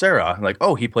character, Sarah, like,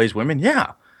 oh, he plays women?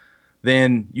 Yeah.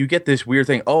 Then you get this weird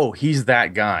thing, oh, he's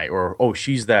that guy, or oh,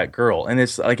 she's that girl. And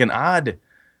it's like an odd,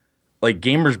 like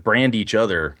gamers brand each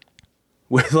other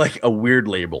with like a weird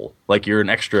label. Like you're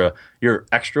extra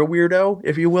weirdo,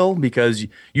 if you will, because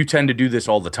you tend to do this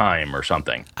all the time or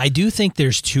something. I do think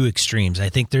there's two extremes. I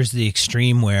think there's the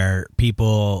extreme where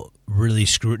people really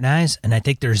scrutinize, and I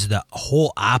think there's the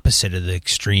whole opposite of the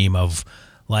extreme of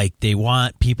like they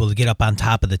want people to get up on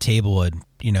top of the table and,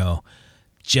 you know,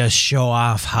 just show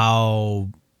off how,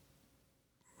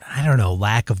 I don't know,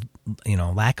 lack of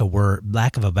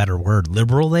a better word,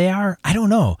 liberal they are. I don't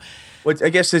know. Well, I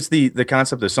guess it's the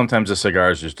concept that sometimes a cigar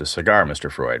is just a cigar,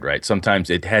 Mr. Freud, right? Sometimes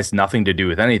it has nothing to do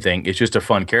with anything. It's just a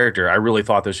fun character. I really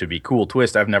thought this would be a cool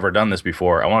twist. I've never done this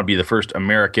before. I want to be the first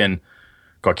American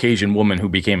Caucasian woman who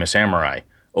became a samurai.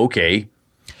 Okay,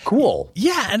 cool.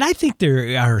 Yeah, and I think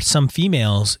there are some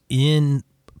females in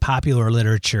popular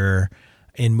literature,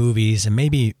 in movies, and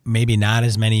maybe not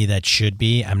as many that should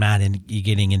be. I'm not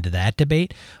getting into that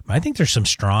debate, but I think there's some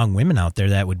strong women out there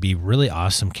that would be really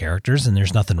awesome characters, and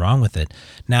there's nothing wrong with it.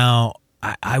 Now,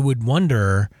 I would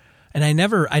wonder, and I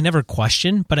never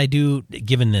question, but I do,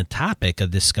 given the topic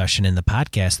of discussion in the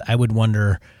podcast, I would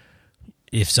wonder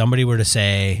if somebody were to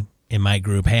say in my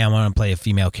group, hey, I want to play a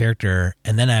female character,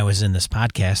 and then I was in this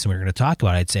podcast and we were going to talk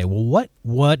about it, I'd say, well,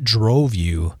 what drove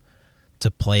you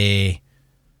to play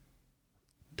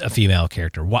a female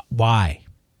character? Why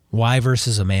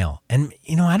versus a male? And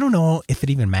you know, I don't know if it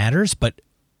even matters, but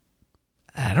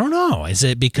I don't know. Is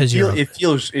it because it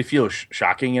feels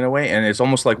shocking in a way, and it's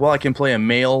almost like, well, I can play a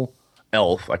male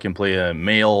elf, I can play a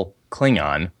male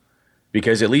Klingon,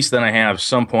 because at least then I have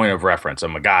some point of reference.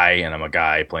 I'm a guy, and I'm a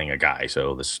guy playing a guy.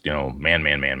 So this, you know, man.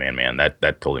 That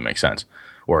totally makes sense.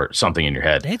 Or something in your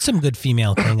head. They had some good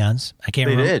female Klingons. I can't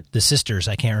remember the sisters.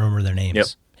 I can't remember their names. Yep.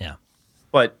 Yeah.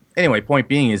 But anyway, point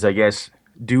being is, I guess,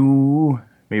 maybe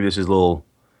this is a little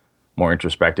more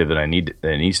introspective than it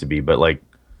needs to be, but like,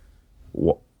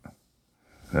 what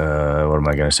am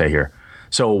I going to say here?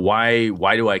 So why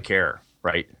do I care,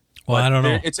 right? Well, I don't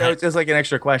know. It's like an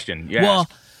extra question. Yeah. Well,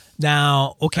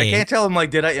 now, okay. I can't tell him,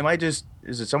 like, is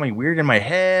it something weird in my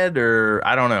head, or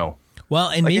I don't know. Well,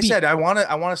 and like maybe, I said, I want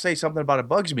to say something about it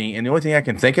bugs me, and the only thing I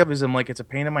can think of is I'm like, it's a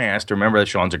pain in my ass to remember that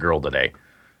Sean's a girl today.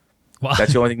 Well,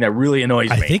 that's the only thing that really annoys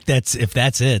me. I think if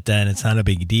that's it, then it's not a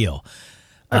big deal.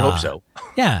 I hope so.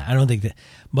 Yeah, I don't think that.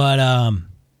 But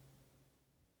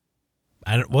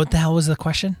what the hell was the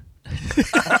question?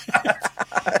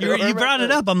 You brought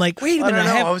it up. I'm like, wait a minute.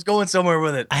 I was going somewhere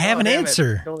with it. I have an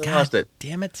answer. Totally God lost it.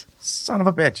 Damn it. Son of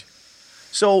a bitch.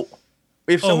 So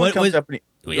if someone comes up and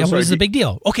what is the big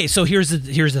deal? Okay, so here's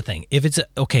the thing. If it's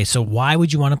so why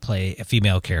would you want to play a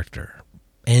female character?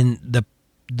 And the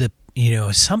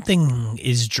something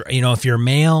is, if you're a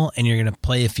male and you're going to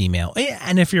play a female,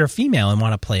 and if you're a female and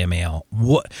want to play a male,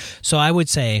 what? So I would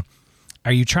say,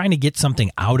 are you trying to get something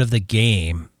out of the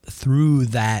game through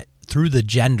the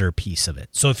gender piece of it?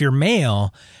 So if you're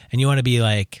male and you want to be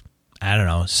like, I don't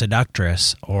know,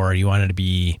 seductress, or you wanted to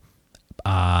be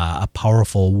a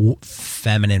powerful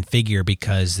feminine figure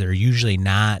because they're usually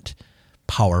not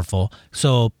powerful.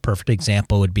 So perfect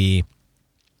example would be,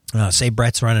 say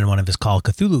Brett's running one of his Call of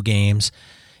Cthulhu games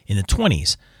in the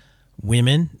 20s.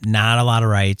 Women, not a lot of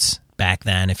rights back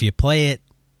then. If you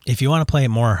want to play it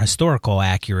more historical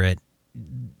accurate,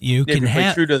 you can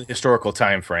have true to the historical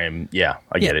time frame. Yeah,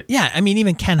 I get it. Yeah, I mean,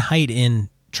 even Ken Hite in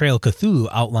Trail of Cthulhu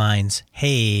outlines,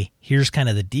 hey, here's kind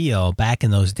of the deal back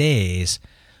in those days,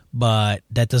 but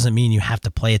that doesn't mean you have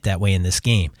to play it that way in this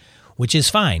game, which is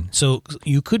fine. So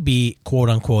you could be, quote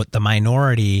unquote, the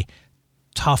minority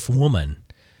tough woman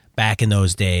back in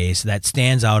those days that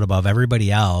stands out above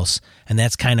everybody else, and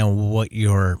that's kind of what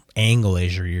your angle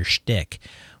is, or your shtick,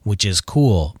 which is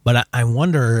cool. But I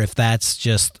wonder if that's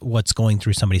just what's going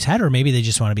through somebody's head, or maybe they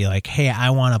just want to be like, hey, I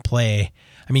want to play.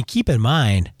 I mean, keep in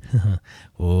mind,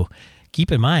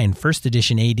 first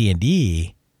edition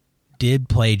AD&D did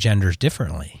play genders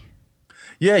differently.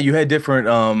 Yeah, you had different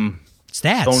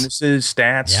stats, bonuses,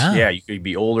 stats. Yeah, you could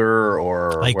be older,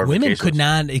 or like women could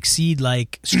not exceed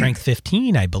like strength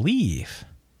 15, I believe.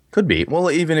 Could be.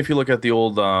 Well, even if you look at the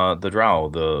old the Drow,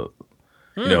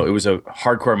 it was a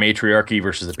hardcore matriarchy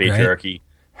versus a patriarchy,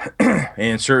 right.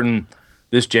 And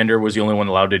this gender was the only one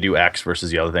allowed to do X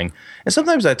versus the other thing. And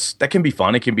sometimes that can be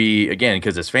fun. It can be, again,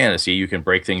 because it's fantasy, you can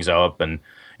break things up and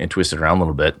twist it around a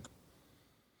little bit.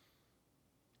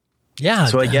 Yeah.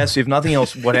 So I guess if nothing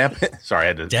else, what happened? Sorry, I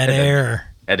had to dead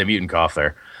air. had a mutant cough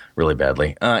there really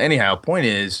badly. Anyhow, point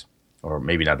is, or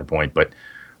maybe not the point, but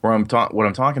what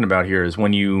I'm talking about here is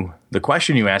when the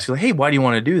question you ask, like, hey, why do you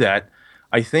want to do that?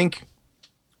 I think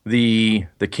the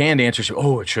canned answer is,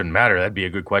 oh, it shouldn't matter. That'd be a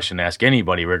good question to ask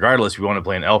anybody, regardless if you want to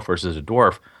play an elf versus a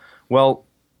dwarf. Well,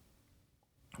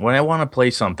 when I want to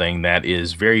play something that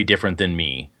is very different than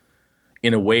me,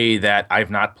 in a way that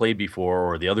I've not played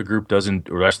before, or the other group doesn't,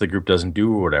 or the rest of the group doesn't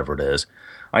do, or whatever it is,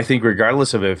 I think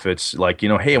regardless of if it's like,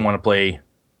 hey, I want to play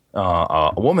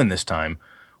a woman this time,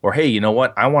 or hey, you know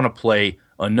what, I want to play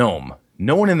a gnome.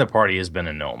 No one in the party has been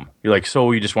a gnome. You're like,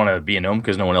 so you just want to be a gnome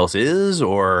because no one else is,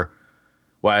 or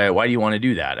why do you want to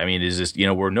do that? I mean, is this,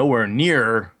 we're nowhere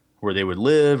near where they would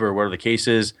live, or whatever the case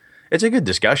is. It's a good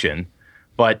discussion,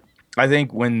 but I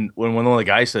think when one of the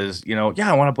guys says, yeah,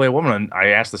 I want to play a woman, and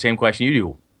I ask the same question you do,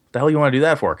 what the hell you want to do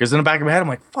that for? Because in the back of my head, I'm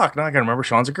like, fuck, now I got to remember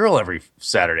Sean's a girl every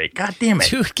Saturday. God damn it.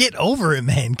 Dude, get over it,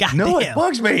 man. God no, damn. It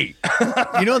bugs me.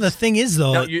 The thing is,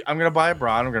 though. No, I'm going to buy a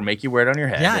bra, and I'm going to make you wear it on your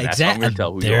head. Yeah, and exactly. I'm going to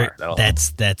tell who you are.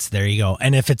 That's there you go.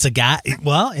 And if it's a guy,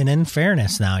 well, and in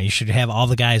fairness now, you should have all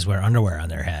the guys wear underwear on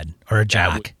their head, or a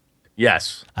jock.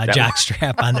 Yes. A jock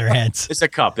strap on their heads. It's a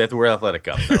cup. They have to wear athletic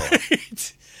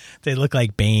cups. They look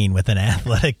like Bane with an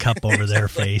athletic cup over their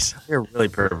face. You're really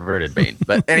perverted, Bane.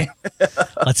 But anyway.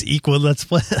 Let's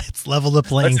level the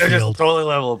playing field. Just totally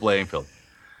level the playing field.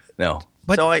 No.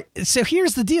 But so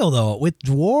here's the deal, though. With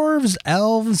dwarves,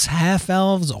 elves,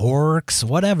 half-elves, orcs,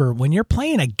 whatever, when you're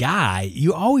playing a guy,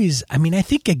 you always, I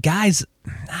think a guy's,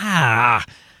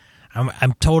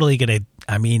 I'm totally going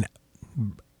to,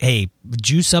 hey,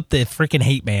 juice up the freaking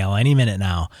hate mail any minute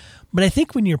now. But I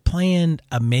think when you're playing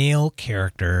a male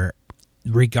character,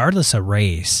 regardless of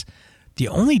race, the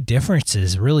only difference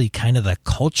is really kind of the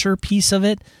culture piece of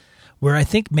it, where I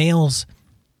think males,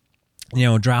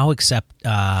 drow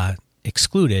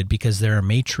excluded because they're a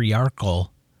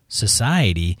matriarchal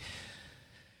society.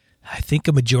 I think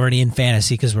a majority in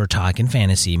fantasy, because we're talking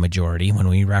fantasy majority when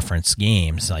we reference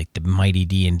games like the mighty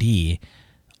D&D,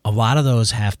 a lot of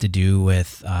those have to do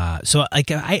with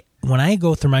when I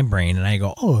go through my brain and I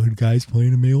go, oh, a guy's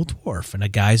playing a male dwarf and a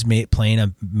guy's playing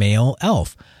a male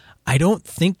elf, I don't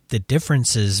think the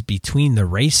differences between the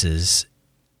races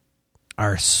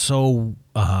are so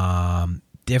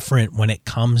different when it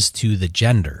comes to the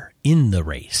gender in the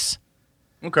race.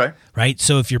 Okay. Right?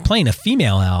 So if you're playing a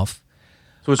female elf...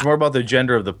 So it's more about the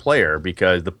gender of the player,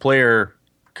 because the player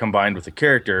combined with the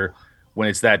character, when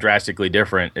it's that drastically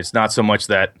different, it's not so much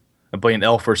that I'm playing an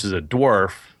elf versus a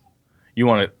dwarf.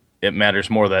 It matters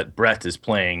more that Brett is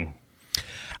playing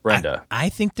Brenda. I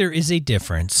think there is a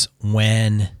difference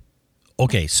when...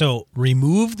 Okay, so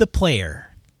remove the player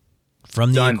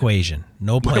from the equation.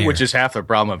 No player. Which is half the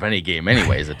problem of any game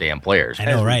anyway, is the damn players. I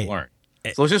know, right?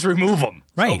 So let's just remove them.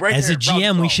 Right. So As a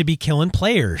GM, we should be killing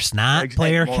players, not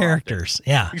player characters.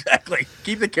 Often. Yeah. Exactly.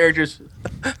 Keep the characters...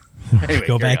 Anyway,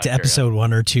 go back to episode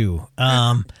 1 or 2.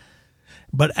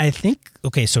 But I think,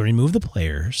 okay, so remove the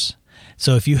players.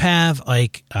 So if you have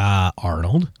like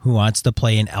Arnold, who wants to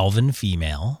play an elven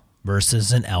female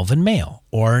versus an elven male,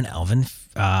 or an elven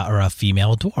or a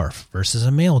female dwarf versus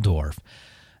a male dwarf,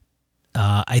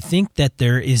 I think that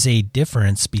there is a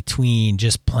difference between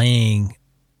just playing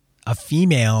a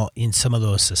female in some of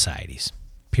those societies,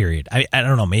 period. I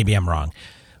don't know, maybe I'm wrong.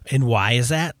 And why is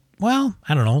that? Well,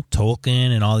 I don't know.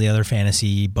 Tolkien and all the other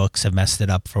fantasy books have messed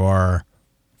it up for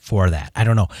that. I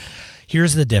don't know.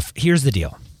 Here's the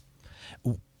deal.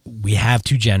 We have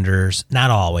two genders, not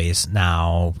always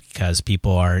now, because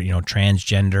people are,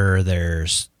 transgender.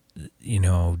 There's,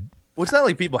 Well, it's not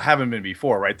like people haven't been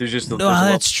before, right? There's just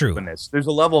that's true. Openness. There's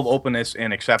a level of openness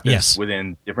and acceptance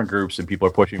within different groups, and people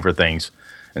are pushing for things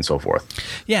and so forth.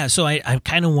 Yeah, so I'm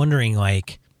kind of wondering,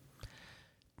 like,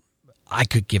 I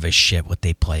could give a shit what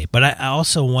they play, but I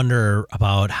also wonder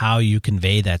about how you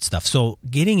convey that stuff. So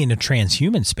getting into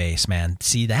transhuman space, man,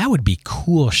 see, that would be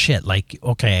cool shit. Like,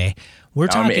 okay, we're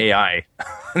talking... I'm AI.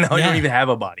 Now I don't even have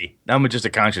a body. Now I'm just a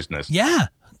consciousness. Yeah.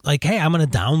 Like, hey, I'm going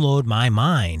to download my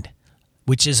mind,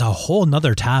 which is a whole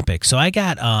nother topic. So I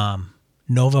got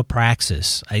Nova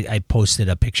Praxis. I posted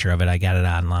a picture of it. I got it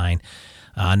online.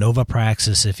 Nova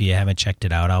Praxis, if you haven't checked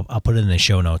it out, I'll put it in the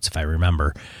show notes if I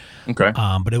remember. Okay.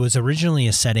 But it was originally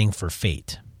a setting for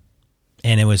Fate,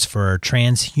 and it was for it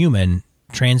was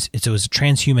a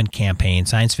transhuman campaign,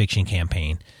 science fiction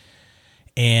campaign.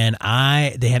 And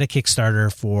they had a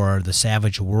Kickstarter for the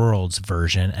Savage Worlds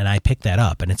version, and I picked that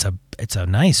up, and it's a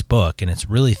nice book, and it's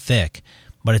really thick,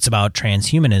 but it's about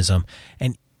transhumanism.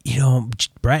 And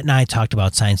Brett and I talked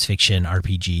about science fiction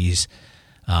RPGs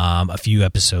a few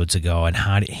episodes ago, and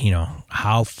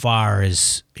how far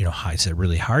is is it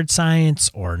really hard science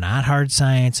or not hard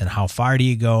science, and how far do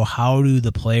you go? How do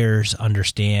the players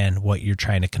understand what you're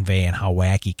trying to convey, and how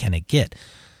wacky can it get?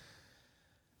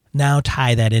 Now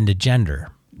tie that into gender.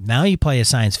 Now you play a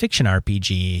science fiction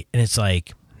RPG, and it's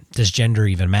like, does gender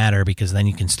even matter? Because then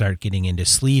you can start getting into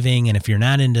sleeving, and if you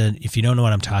don't know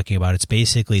what I'm talking about, it's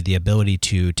basically the ability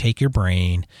to take your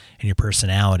brain and your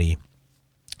personality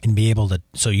and be able to,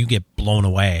 so you get blown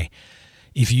away.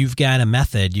 If you've got a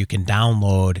method, you can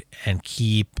download and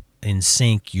keep in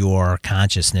sync your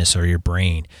consciousness or your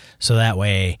brain. So that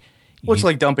way... Well, it's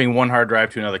like dumping one hard drive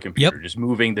to another computer, Yep. just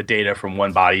moving the data from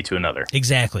one body to another.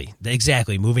 Exactly.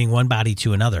 Moving one body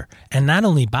to another. And not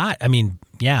only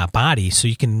body, so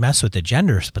you can mess with the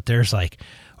genders, but there's like,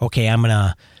 okay, I'm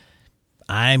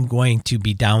going to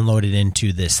be downloaded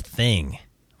into this thing.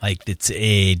 Like, it's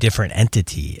a different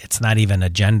entity. It's not even a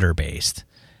gender based.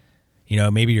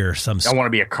 Maybe you're some. I want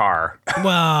to be a car.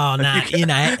 Well, not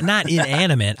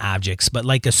inanimate objects, but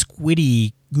like a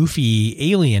squiddy,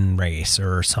 goofy alien race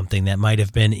or something that might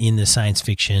have been in the science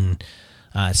fiction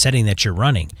setting that you're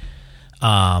running.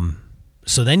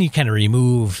 So then you kind of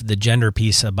remove the gender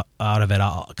piece out of it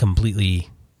all completely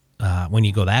when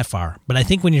you go that far. But I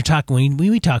think when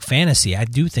we talk fantasy, I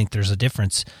do think there's a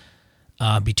difference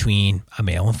between a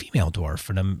male and female dwarf.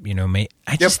 And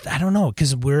I don't know,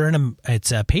 because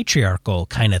it's a patriarchal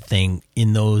kind of thing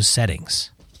in those settings.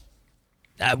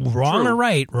 Wrong or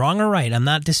right, I'm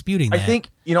not disputing that. I think,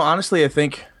 honestly, I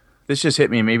think this just hit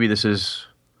me. Maybe this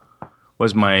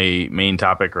was my main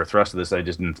topic or thrust of this.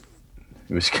 It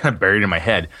was kind of buried in my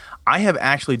head. I have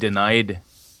actually denied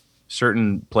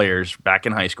certain players back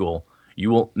in high school.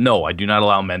 I do not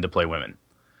allow men to play women.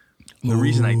 The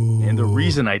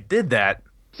reason I did that,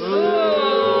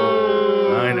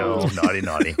 I know,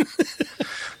 naughty.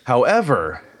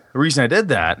 However, the reason I did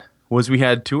that was we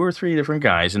had 2 or 3 different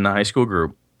guys in the high school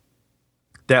group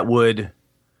that would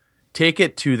take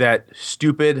it to that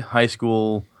stupid high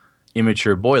school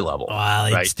immature boy level.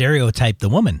 Right? Stereotype the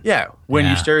woman. Yeah. When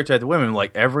you stereotype the women,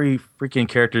 like every freaking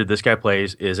character this guy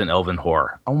plays is an elven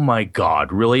whore. Oh my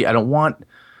God, really? I don't want,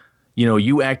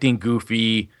 you acting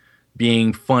goofy,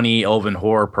 being funny elven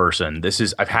horror person.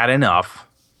 I've had enough.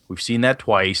 We've seen that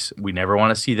twice. We never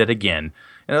want to see that again.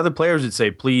 And other players would say,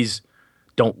 please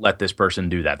don't let this person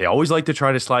do that. They always like to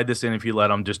try to slide this in if you let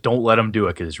them. Just don't let them do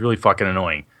it because it's really fucking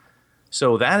annoying.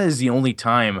 So that is the only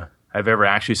time I've ever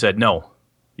actually said, no,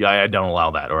 I don't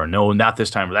allow that. Or no, not this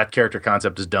time. Or that character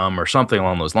concept is dumb or something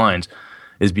along those lines,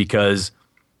 is because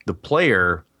the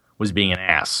player was being an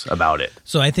ass about it.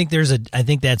 So I think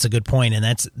that's a good point,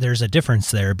 and there's a difference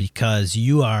there, because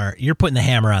you're putting the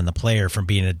hammer on the player from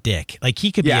being a dick. Like,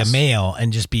 he could be a male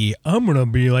and just be, I'm gonna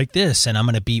be like this and I'm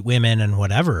gonna beat women and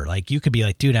whatever. Like, you could be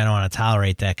like, dude, I don't want to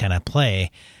tolerate that kind of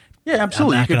play. Yeah,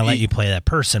 absolutely. I'm not gonna let you play that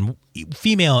person.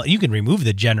 Female, you can remove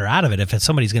the gender out of it. If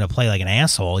somebody's gonna play like an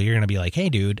asshole, you're gonna be like, hey,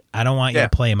 dude, I don't want you to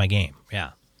play in my game.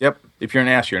 Yeah. Yep. If you're an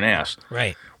ass, you're an ass.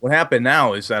 Right. What happened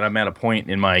now is that I'm at a point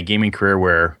in my gaming career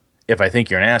where if I think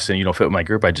you're an ass and you don't fit with my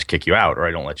group, I just kick you out, or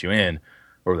I don't let you in.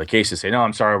 Or the case is say, no,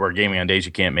 I'm sorry, we're gaming on days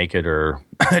you can't make it, or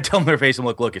I tell them their face and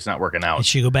look, it's not working out. You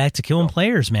should go back to killing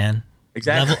players, man.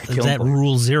 Exactly.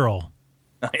 Rule 0.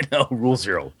 I know, rule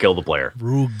 0, kill the player.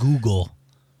 Rule Google.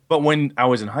 But when I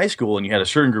was in high school and you had a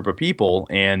certain group of people,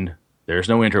 and there's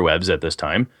no interwebs at this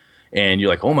time, and you're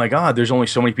like, oh my God, there's only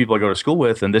so many people I go to school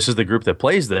with, and this is the group that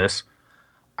plays this.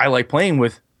 I like playing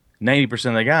with 90%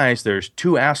 of the guys. There's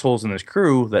 2 assholes in this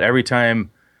crew that every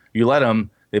time you let them,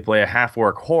 they play a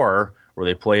half-orc whore, or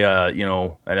they play an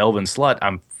elven slut.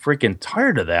 I'm freaking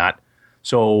tired of that.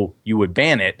 So you would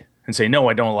ban it and say, no,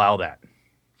 I don't allow that.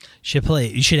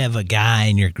 You should have a guy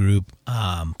in your group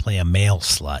play a male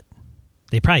slut.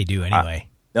 They probably do anyway.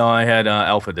 No, I had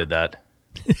Alpha did that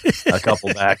a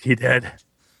couple back. He did.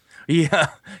 He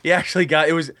actually got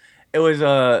it was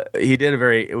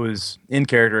in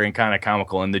character and kind of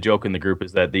comical. And the joke in the group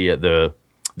is that the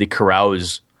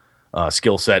carouse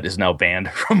skill set is now banned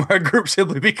from our group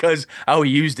simply because how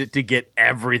he used it to get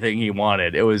everything he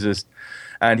wanted. It was just,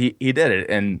 and he did it.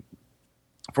 And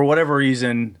for whatever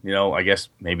reason, I guess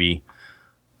maybe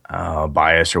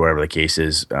bias or whatever the case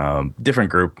is, different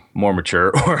group, more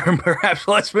mature or perhaps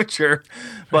less mature.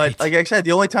 But like I said,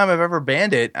 the only time I've ever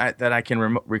banned it that I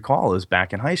can recall is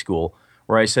back in high school,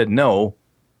 where I said no.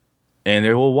 And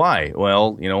they're, well, why?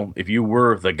 Well, if you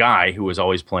were the guy who was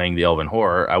always playing the elven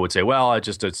horror, I would say, well, it's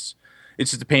just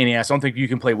a pain in the ass. I don't think you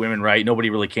can play women right. Nobody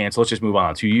really can. So let's just move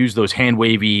on. So you use those hand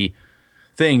wavy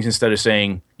things instead of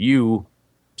saying, you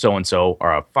so-and-so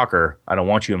are a fucker. I don't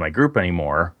want you in my group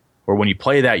anymore. Or when you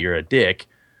play that, you're a dick.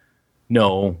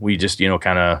 no, we just,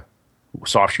 kind of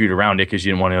soft shoot around it because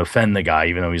you didn't want to offend the guy,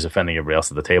 even though he's offending everybody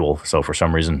else at the table. So for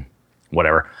some reason,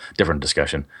 whatever, different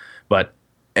discussion. But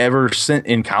ever since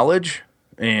in college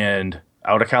and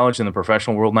out of college in the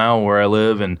professional world now where I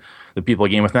live and the people I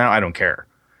game with now, I don't care.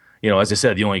 As I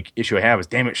said, the only issue I have is,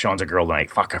 damn it, Sean's a girl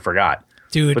tonight. Fuck, I forgot.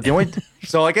 Dude. But the only,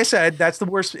 so like I said, that's the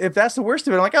worst. If that's the worst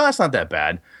of it, I'm like, oh, that's not that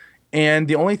bad. And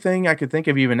the only thing I could think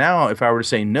of even now, if I were to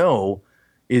say no,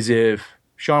 is if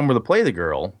Sean were to play the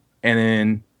girl and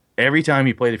then every time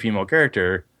he played a female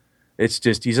character, it's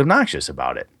just he's obnoxious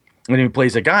about it. When he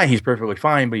plays a guy, he's perfectly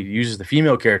fine, but he uses the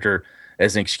female character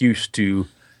as an excuse to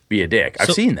be a dick.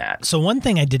 I've seen that. So one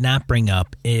thing I did not bring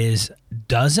up is,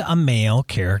 does a male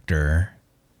player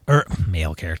know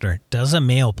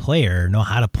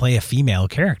how to play a female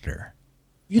character?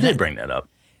 You did bring that up.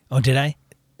 Oh, did I?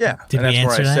 Yeah. Did we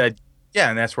answer that?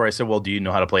 And that's where I said, well, do you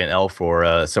know how to play an elf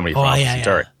or somebody from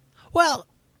Centauri? Well,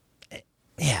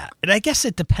 yeah, and I guess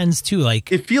it depends too.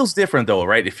 Like, it feels different though,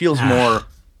 right? It feels more.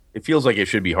 It feels like it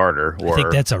should be harder. I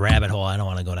think that's a rabbit hole I don't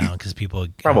want to go down because people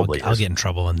probably I'll get in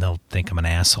trouble and they'll think I'm an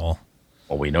asshole.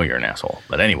 Well, we know you're an asshole,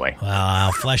 but anyway. Well,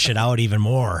 I'll flesh it out even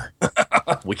more.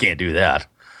 We can't do that.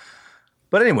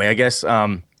 But anyway, I guess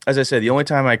as I said, the only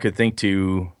time I could think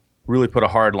to really put a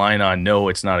hard line on no,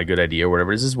 it's not a good idea or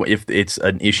whatever is if it's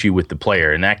an issue with the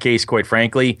player. In that case, quite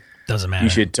frankly. Doesn't matter. You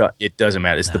should. It doesn't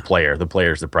matter. It's the player. The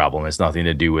player's the problem. It's nothing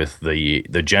to do with the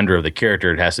gender of the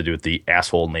character. It has to do with the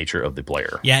asshole nature of the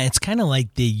player. Yeah, it's kind of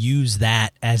like they use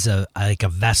that as a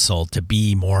vessel to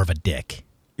be more of a dick.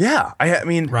 Yeah, I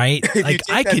mean, right? Like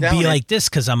I could be like this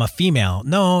because I'm a female.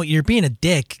 No, you're being a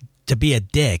dick to be a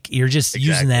dick. You're just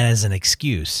using that as an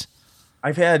excuse.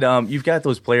 I've had you've got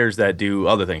those players that do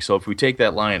other things. So if we take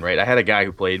that line, right? I had a guy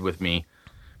who played with me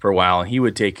for a while, and he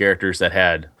would take characters that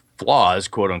had flaws,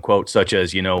 quote unquote, such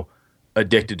as,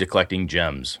 addicted to collecting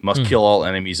gems, must kill all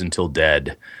enemies until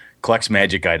dead, collects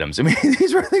magic items. I mean,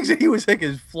 these were things that he was thinking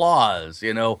as flaws.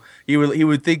 He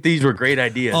would think these were great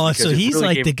ideas. Oh, so he's really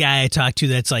like the guy I talked to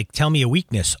that's like, tell me a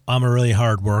weakness. I'm a really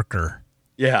hard worker.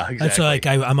 Yeah, exactly. That's like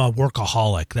I'm a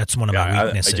workaholic. That's one of my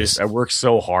weaknesses. I work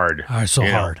so hard.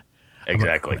 Hard.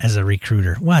 Exactly. As a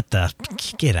recruiter. What the?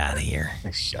 Get out of here.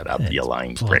 Shut up, you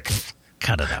lying prick.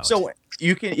 Cut it out. So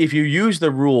you can, if you use the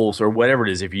rules or whatever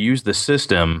it is, if you use the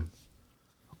system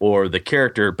or the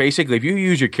character, basically, if you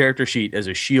use your character sheet as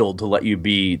a shield to let you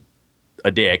be a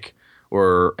dick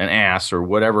or an ass or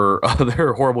whatever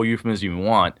other horrible euphemism you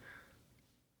want,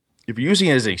 if you're using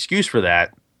it as an excuse for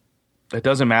that, it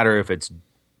doesn't matter if it's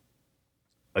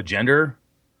a gender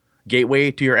gateway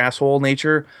to your asshole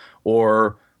nature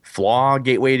or flaw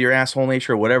gateway to your asshole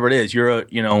nature or whatever it is,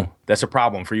 that's a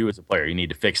problem for you as a player. You need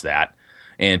to fix that.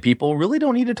 And people really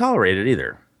don't need to tolerate it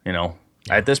either.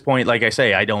 At this point, like I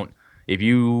say, I don't. If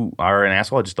you are an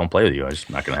asshole, I just don't play with you. I'm just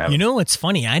not going to have it. It's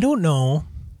funny. I don't know.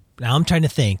 Now I'm trying to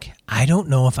think. I don't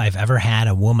know if I've ever had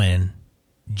a woman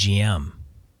GM.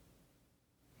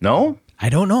 No? I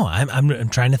don't know. I'm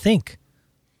trying to think.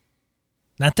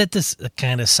 Not that this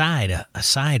kind of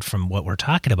aside from what we're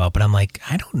talking about, but I'm like,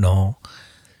 I don't know.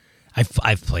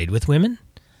 I've played with women.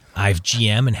 I've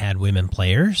GM and had women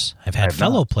players. I've had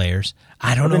fellow players.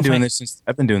 I don't know. I've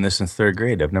been doing this since third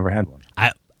grade. I've never had one.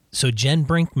 So Jen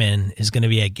Brinkman is going to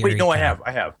be at Gary. Wait, no, I have.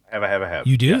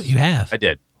 You do? Yes. You have? I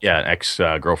did. Yeah, an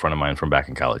ex-girlfriend of mine from back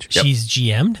in college. Yep. She's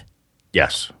GM'd?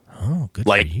 Yes. Oh, good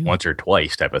like for you. Once or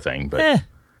twice type of thing, but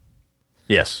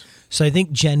yes. So I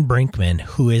think Jen Brinkman,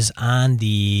 who is on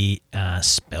the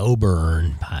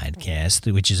Spellburn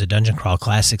podcast, which is a Dungeon Crawl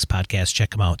Classics podcast,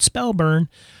 check them out. Spellburn.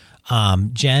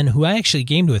 Jen, who I actually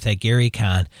gamed with at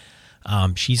GaryCon,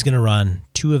 she's going to run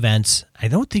 2 events. I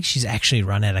don't think she's actually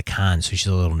run at a con, so she's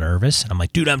a little nervous. And I'm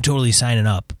like, dude, I'm totally signing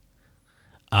up.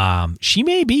 She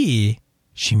may be,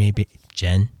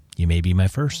 Jen, you may be my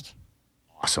first.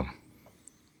 Awesome.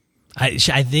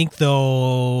 I think,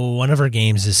 though, one of her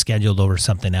games is scheduled over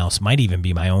something else. Might even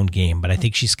be my own game, but I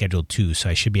think she's scheduled 2, so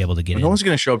I should be able to get in. No one's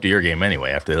going to show up to your game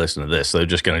anyway after they listen to this. So they're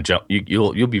just going to jump.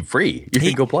 You'll be free. You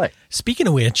can go play. Speaking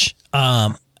of which,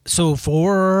 so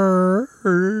for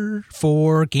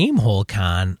Gamehole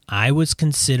Con, I was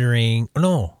considering.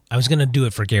 No, I was going to do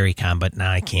it for GaryCon, but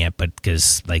now I can't. But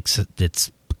because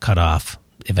it's cut off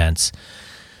events.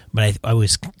 But I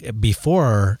was,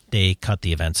 before they cut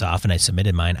the events off and I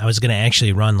submitted mine, I was going to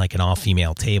actually run like an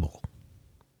all-female table.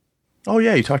 Oh,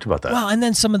 yeah, you talked about that. Well, and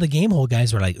then some of the Gamehole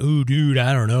guys were like, oh, dude,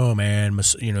 I don't know, man.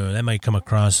 That might come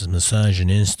across as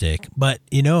misogynistic. But,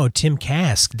 Tim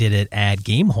Kask did it at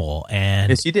Gamehole. And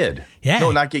yes, he did. Yeah.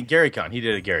 No, not GaryCon. He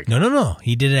did it at GaryCon. No.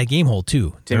 He did it at Gamehole,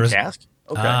 too. Tim Kask?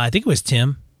 Okay. I think it was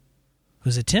Tim.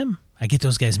 Was it Tim? I get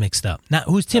those guys mixed up. Not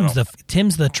who's Tim's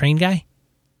Tim's the train guy?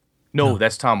 No,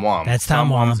 that's Tom Wom. That's Tom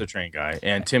Wom. Wom's the train guy,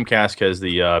 and Tim Kask has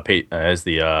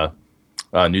the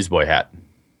newsboy hat.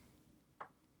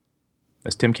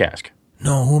 That's Tim Kask.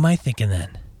 No, who am I thinking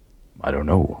then? I don't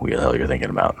know who the hell you're thinking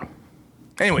about.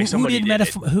 Anyway,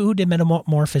 who did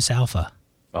Metamorphosis Alpha?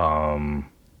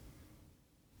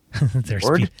 There's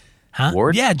Ward? Huh?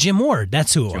 Ward? Yeah, Jim Ward.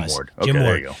 That's who it was. Ward. Okay,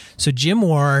 there you go. So Jim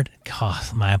Ward,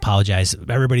 I apologize.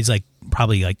 Everybody's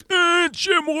probably like,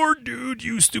 Jim Ward, dude,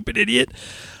 you stupid idiot.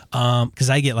 Because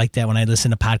I get like that when I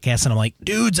listen to podcasts and I'm like,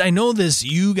 dudes, I know this.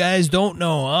 You guys don't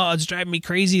know. Oh, it's driving me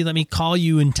crazy. Let me call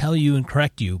you and tell you and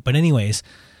correct you. But anyways,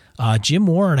 Jim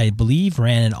Ward, I believe,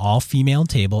 ran an all-female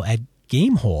table at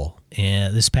Gamehole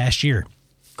this past year.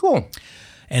 Cool.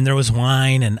 And there was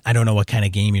wine, and I don't know what kind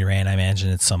of game he ran. I imagine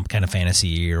it's some kind of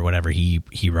fantasy or whatever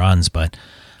he runs. But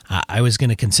I was going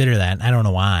to consider that. I don't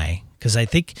know why. Because I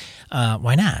think,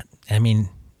 why not? I mean,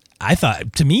 I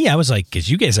was like, because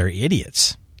you guys are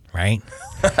idiots, right?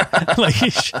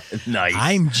 Nice.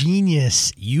 I'm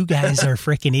genius. You guys are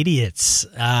freaking idiots.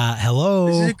 Hello.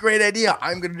 This is a great idea.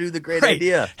 I'm going to do the great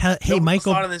idea. Hey,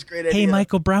 Michael. Hey,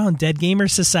 Michael Brown, Dead Gamer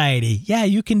Society. Yeah,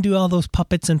 you can do all those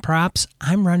puppets and props.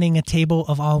 I'm running a table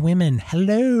of all women.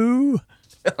 Hello.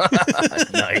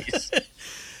 Nice.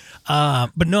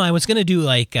 But no, I was gonna do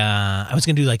like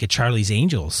a Charlie's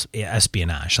Angels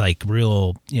espionage, like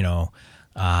real,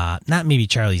 not maybe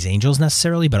Charlie's Angels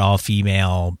necessarily, but all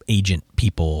female agent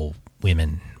people,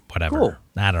 women, whatever. Cool.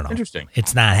 I don't know. Interesting.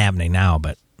 It's not happening now,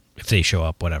 but if they show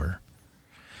up, whatever.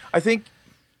 I think.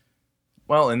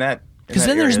 Well, in that because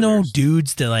then there's no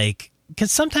dudes to like.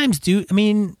 Because sometimes dudes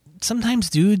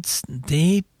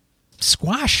they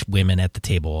squash women at the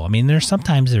table. I mean,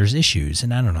 sometimes there's issues,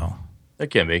 and I don't know. It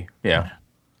can be, yeah.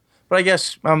 But I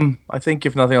guess I think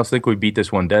if nothing else, I think we beat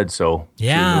this one dead. So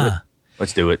yeah,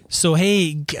 let's do it. So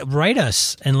hey, write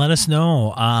us and let us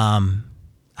know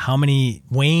how many.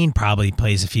 Wayne probably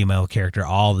plays a female character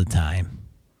all the time.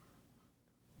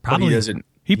 Probably he doesn't.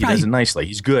 He does it nicely.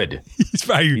 He's good.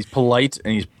 He's polite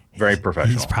and he's very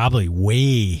professional. He's probably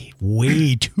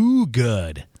way too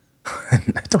good.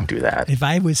 Don't do that. If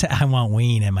I want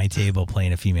Wayne at my table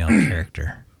playing a female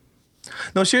character.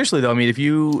 No, seriously though. I mean, if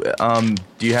you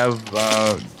do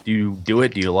you do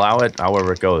it? Do you allow it?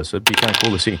 However it goes, so it'd be kind of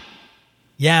cool to see.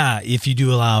 Yeah, if you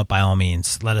do allow it, by all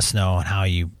means, let us know how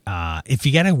you. If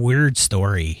you got a weird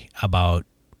story about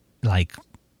like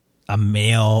a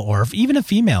male or even a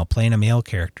female playing a male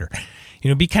character,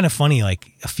 it'd be kind of funny,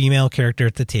 like a female character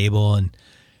at the table and.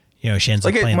 She ends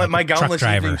up playing my truck Gownless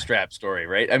driver. Evening Strap story,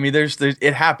 right? I mean, there's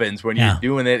it happens when you're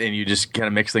doing it and you just kind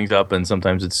of mix things up, and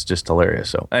sometimes it's just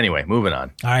hilarious. So anyway, moving on.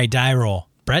 All right, die roll.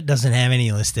 Brett doesn't have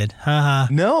any listed.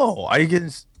 Haha. No, I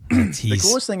guess the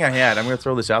coolest thing I had. I'm going to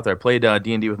throw this out there. I played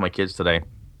D&D with my kids today,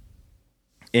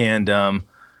 and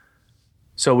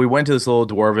so we went to this little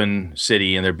dwarven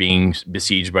city, and they're being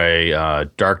besieged by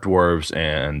dark dwarves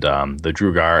and the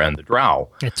Drugar and the Drow.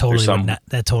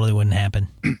 That totally wouldn't happen.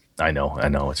 I know,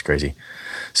 it's crazy.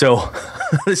 So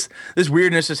this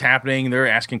weirdness is happening. They're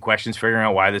asking questions, figuring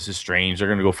out why this is strange. They're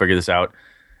going to go figure this out.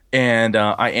 And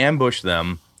I ambushed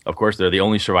them. Of course, they're the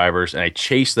only survivors. And I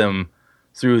chased them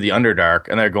through the Underdark.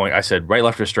 And they're going, I said, right,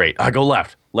 left, or straight? I go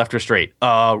left or straight?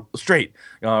 Straight.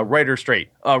 Right or straight?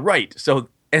 Right. So,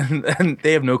 and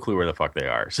they have no clue where the fuck they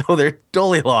are. So they're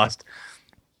totally lost.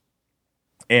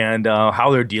 And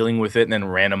how they're dealing with it, and then a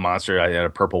random monster, I had a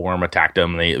purple worm attacked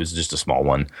them, and it was just a small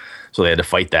one. So they had to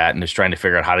fight that, and just trying to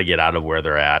figure out how to get out of where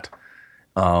they're at.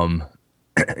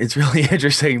 It's really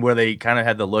interesting where they kind of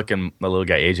had the look, and the little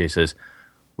guy, AJ, says,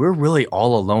 we're really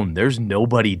all alone. There's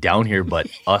nobody down here but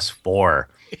us four.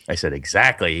 I said,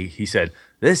 exactly. He said,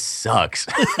 this sucks.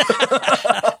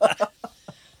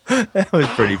 That was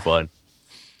pretty fun.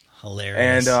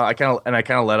 Hilarious. And I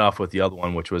kind of let off with the other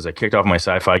one, which was I kicked off my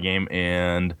sci-fi game,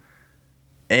 and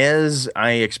as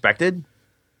I expected,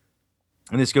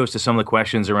 and this goes to some of the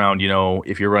questions around,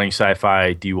 if you're running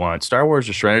sci-fi, do you want Star Wars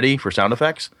or Serenity for sound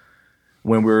effects?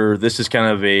 This is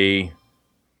kind of a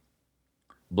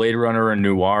Blade Runner and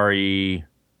noir-y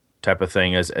type of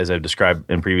thing, as I've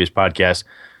described in previous podcasts.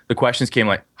 The questions came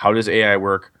like, how does AI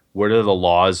work? What are the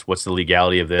laws? What's the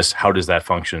legality of this? How does that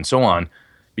function? And so on.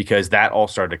 Because that all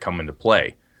started to come into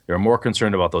play. They were more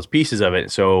concerned about those pieces of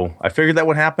it. So I figured that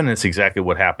would happen, and it's exactly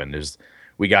what happened.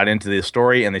 We got into the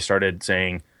story, and they started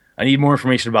saying, I need more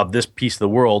information about this piece of the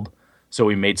world. So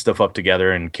we made stuff up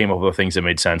together and came up with things that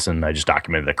made sense, and I just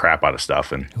documented the crap out of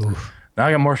stuff. And now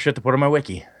I got more shit to put on my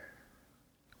wiki.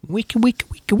 Wiki.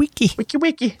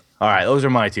 All right, those are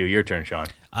my two. Your turn, Sean.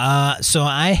 So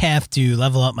I have to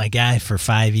level up my guy for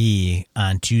 5e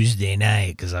on Tuesday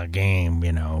night because our game,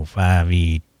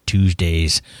 5e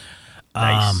Tuesdays.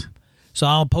 Nice. So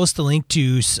I'll post a link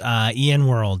to EN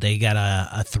World. They got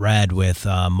a thread with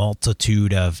a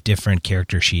multitude of different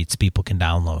character sheets people can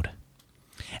download.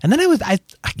 And then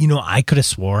I could have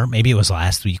swore maybe it was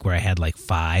last week where I had like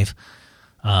 5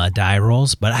 die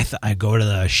rolls, but I go to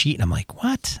the sheet and I'm like,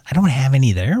 what? I don't have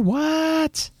any there.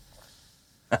 What?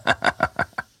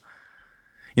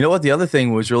 You know what? The other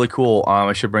thing was really cool.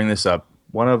 I should bring this up.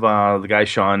 One of the guys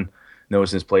Sean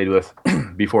knows and has played with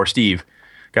before, Steve,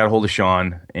 got a hold of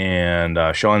Sean, and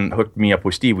Sean hooked me up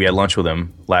with Steve. We had lunch with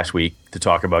him last week to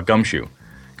talk about Gumshoe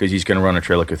because he's going to run a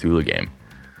Trail of Cthulhu game.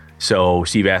 So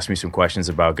Steve asked me some questions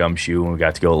about Gumshoe, and we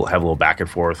got to go have a little back and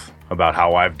forth about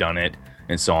how I've done it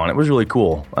and so on. It was really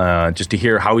cool just to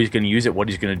hear how he's going to use it, what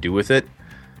he's going to do with it.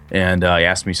 And he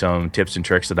asked me some tips and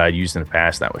tricks that I'd used in the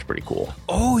past. That was pretty cool.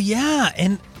 Oh, yeah.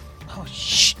 And,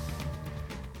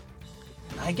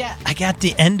 I got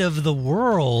the End of the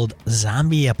World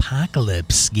Zombie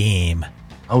Apocalypse game.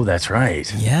 Oh, that's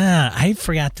right. Yeah, I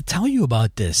forgot to tell you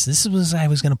about this. This was I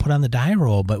was going to put on the die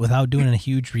roll, but without doing a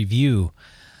huge review.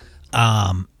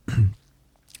 I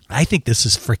think this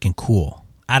is freaking cool.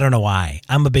 I don't know why.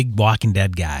 I'm a big Walking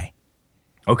Dead guy.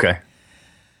 Okay.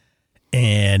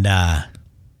 And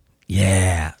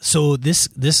yeah, so this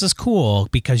is cool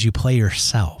because you play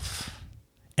yourself.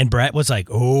 And Brett was like,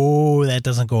 "Oh, that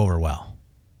doesn't go over well."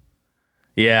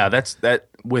 Yeah, that's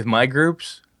with my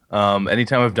groups.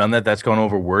 Anytime I've done that, that's gone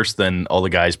over worse than all the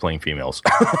guys playing females.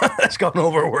 That's gone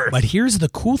over worse. But here's the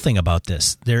cool thing about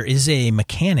this. There is a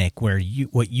mechanic where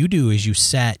what you do is you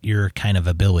set your kind of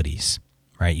abilities,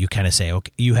 right? You kind of say,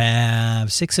 okay, you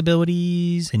have 6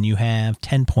 abilities and you have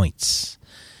 10 points.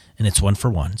 And it's 1 for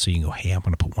 1. So you can go, hey, I'm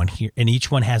going to put 1 here. And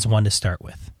each one has 1 to start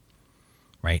with,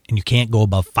 right? And you can't go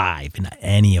above 5 in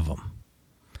any of them.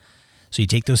 So you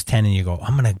take those 10 and you go,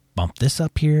 I'm going to bump this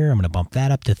up here. I'm going to bump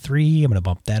that up to 3. I'm going to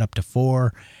bump that up to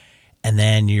 4. And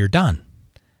then you're done.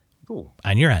 Cool.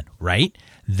 On your end, right?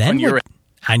 Then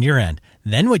on your end.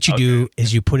 Then what you do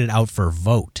is you put it out for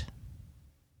vote.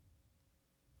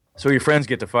 So your friends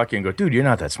get to fuck you and go, dude, you're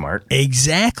not that smart.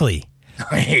 Exactly.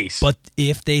 Nice. But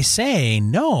if they say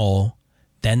no,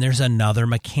 then there's another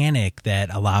mechanic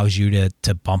that allows you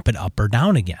to bump it up or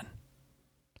down again.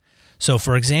 So,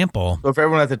 for example... So if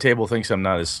everyone at the table thinks I'm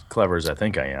not as clever as I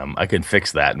think I am, I can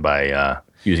fix that by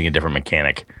using a different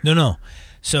mechanic. No.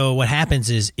 So what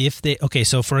happens is if they... Okay,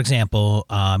 so for example,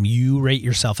 you rate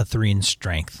yourself a 3 in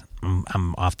strength.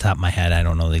 I'm off the top of my head. I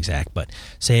don't know the exact, but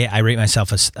say I rate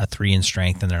myself a 3 in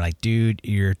strength, and they're like, dude,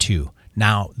 you're 2.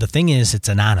 Now, the thing is, it's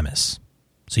anonymous.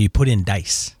 So you put in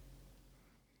dice.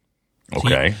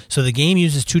 Okay. So the game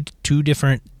uses two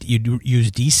different... You use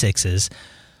D6s.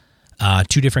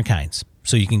 2 different kinds.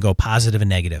 So you can go positive and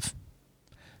negative.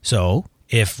 So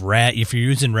if you're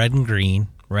using red and green,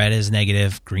 red is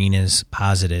negative, green is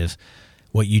positive,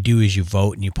 what you do is you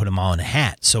vote and you put them all in a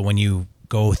hat. So when you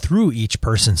go through each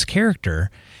person's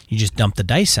character, you just dump the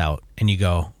dice out and you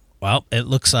go, well, it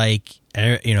looks like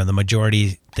the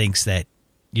majority thinks that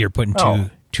you're putting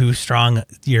too strong.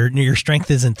 Your strength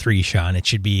isn't 3, Sean. It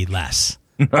should be less.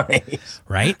 Nice.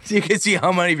 Right? So you can see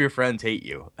how many of your friends hate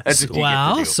you. That's what you get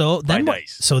to do.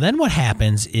 So then what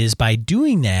happens is by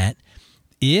doing that,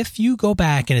 if you go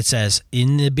back and it says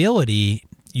in the ability,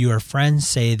 your friends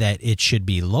say that it should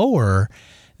be lower,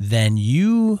 then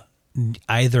you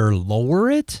either lower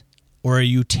it or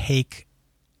you take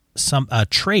a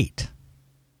trait.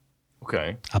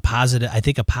 Okay. A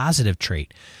positive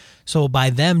trait. So by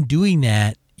them doing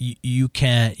that,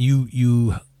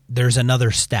 there's another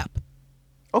step.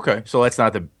 Okay, so that's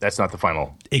not the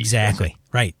final. Exactly,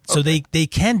 right. Okay. So they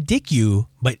can dick you,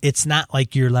 but it's not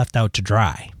like you're left out to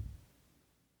dry.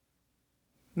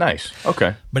 Nice.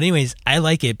 Okay. But anyways, I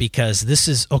like it because this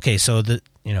is okay. So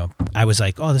I was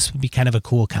like, oh, this would be kind of a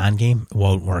cool con game. It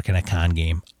won't work in a con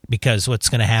game because what's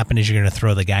going to happen is you're going to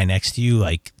throw the guy next to you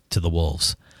like to the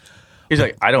wolves. He's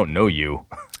like, I don't know you.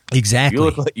 Exactly.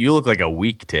 You look like a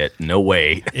weak tit. No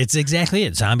way. It's exactly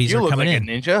it. Zombies are coming in.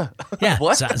 You look like a ninja? Yeah.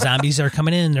 What? Zombies are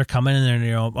coming in. They're coming in and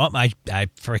I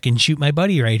freaking shoot my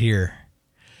buddy right here.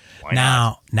 Why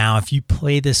not? Now, if you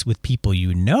play this with people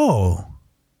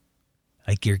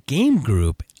like your game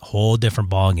group, whole different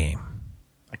ball game.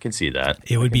 I can see that.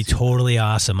 It would be totally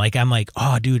awesome. Like I'm like,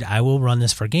 oh, dude, I will run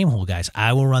this for Gamehole guys.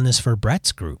 I will run this for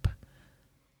Brett's group.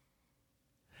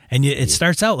 And it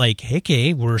starts out like,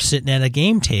 hey, we're sitting at a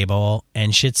game table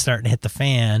and shit's starting to hit the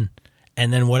fan,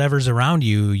 and then whatever's around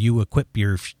you equip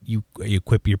your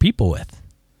people with.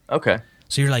 Okay.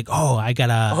 So you're like, oh, I got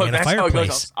a that's how it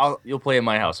fireplace. goes. You'll play in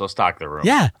my house. I'll stock the room.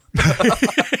 Yeah.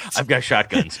 I've got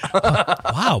shotguns.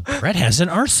 Wow, Brett has an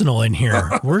arsenal in here.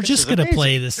 We're just going to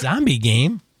play this zombie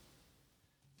game.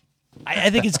 I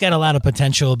think it's got a lot of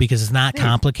potential because it's not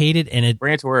complicated. And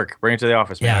Bring it to work. Bring it to the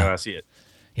office, man. Yeah. I want to see it.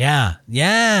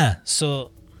 Yeah.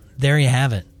 So there you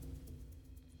have it.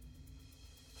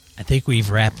 I think we've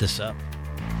wrapped this up.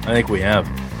 I think we have.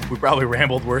 We probably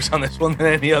rambled worse on this one than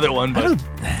any other one, but it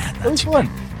was fun.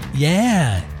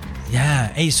 Yeah.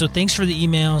 Hey, so thanks for the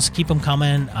emails. Keep them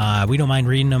coming. We don't mind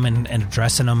reading them and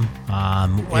addressing them.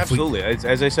 Absolutely.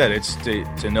 As I said, it's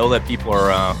to know that people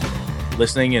are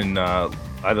listening and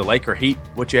either like or hate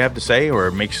what you have to say, or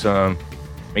it makes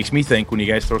me think when you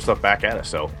guys throw stuff back at us.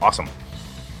 So awesome.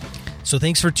 So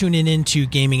thanks for tuning in to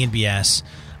Gaming and BS.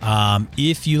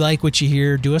 If you like what you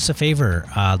hear, do us a favor.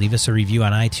 Leave us a review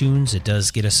on iTunes. It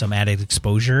does get us some added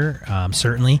exposure,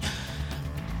 certainly.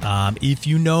 If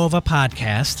you know of a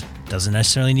podcast, doesn't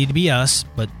necessarily need to be us,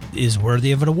 but is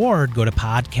worthy of an award, go to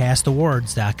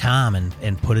podcastawards.com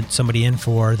and put somebody in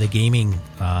for the gaming,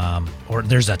 or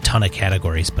there's a ton of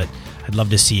categories, but I'd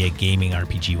love to see a gaming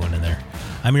RPG one in there.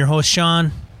 I'm your host,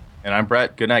 Sean. And I'm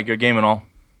Brett. Good night. Good gaming all.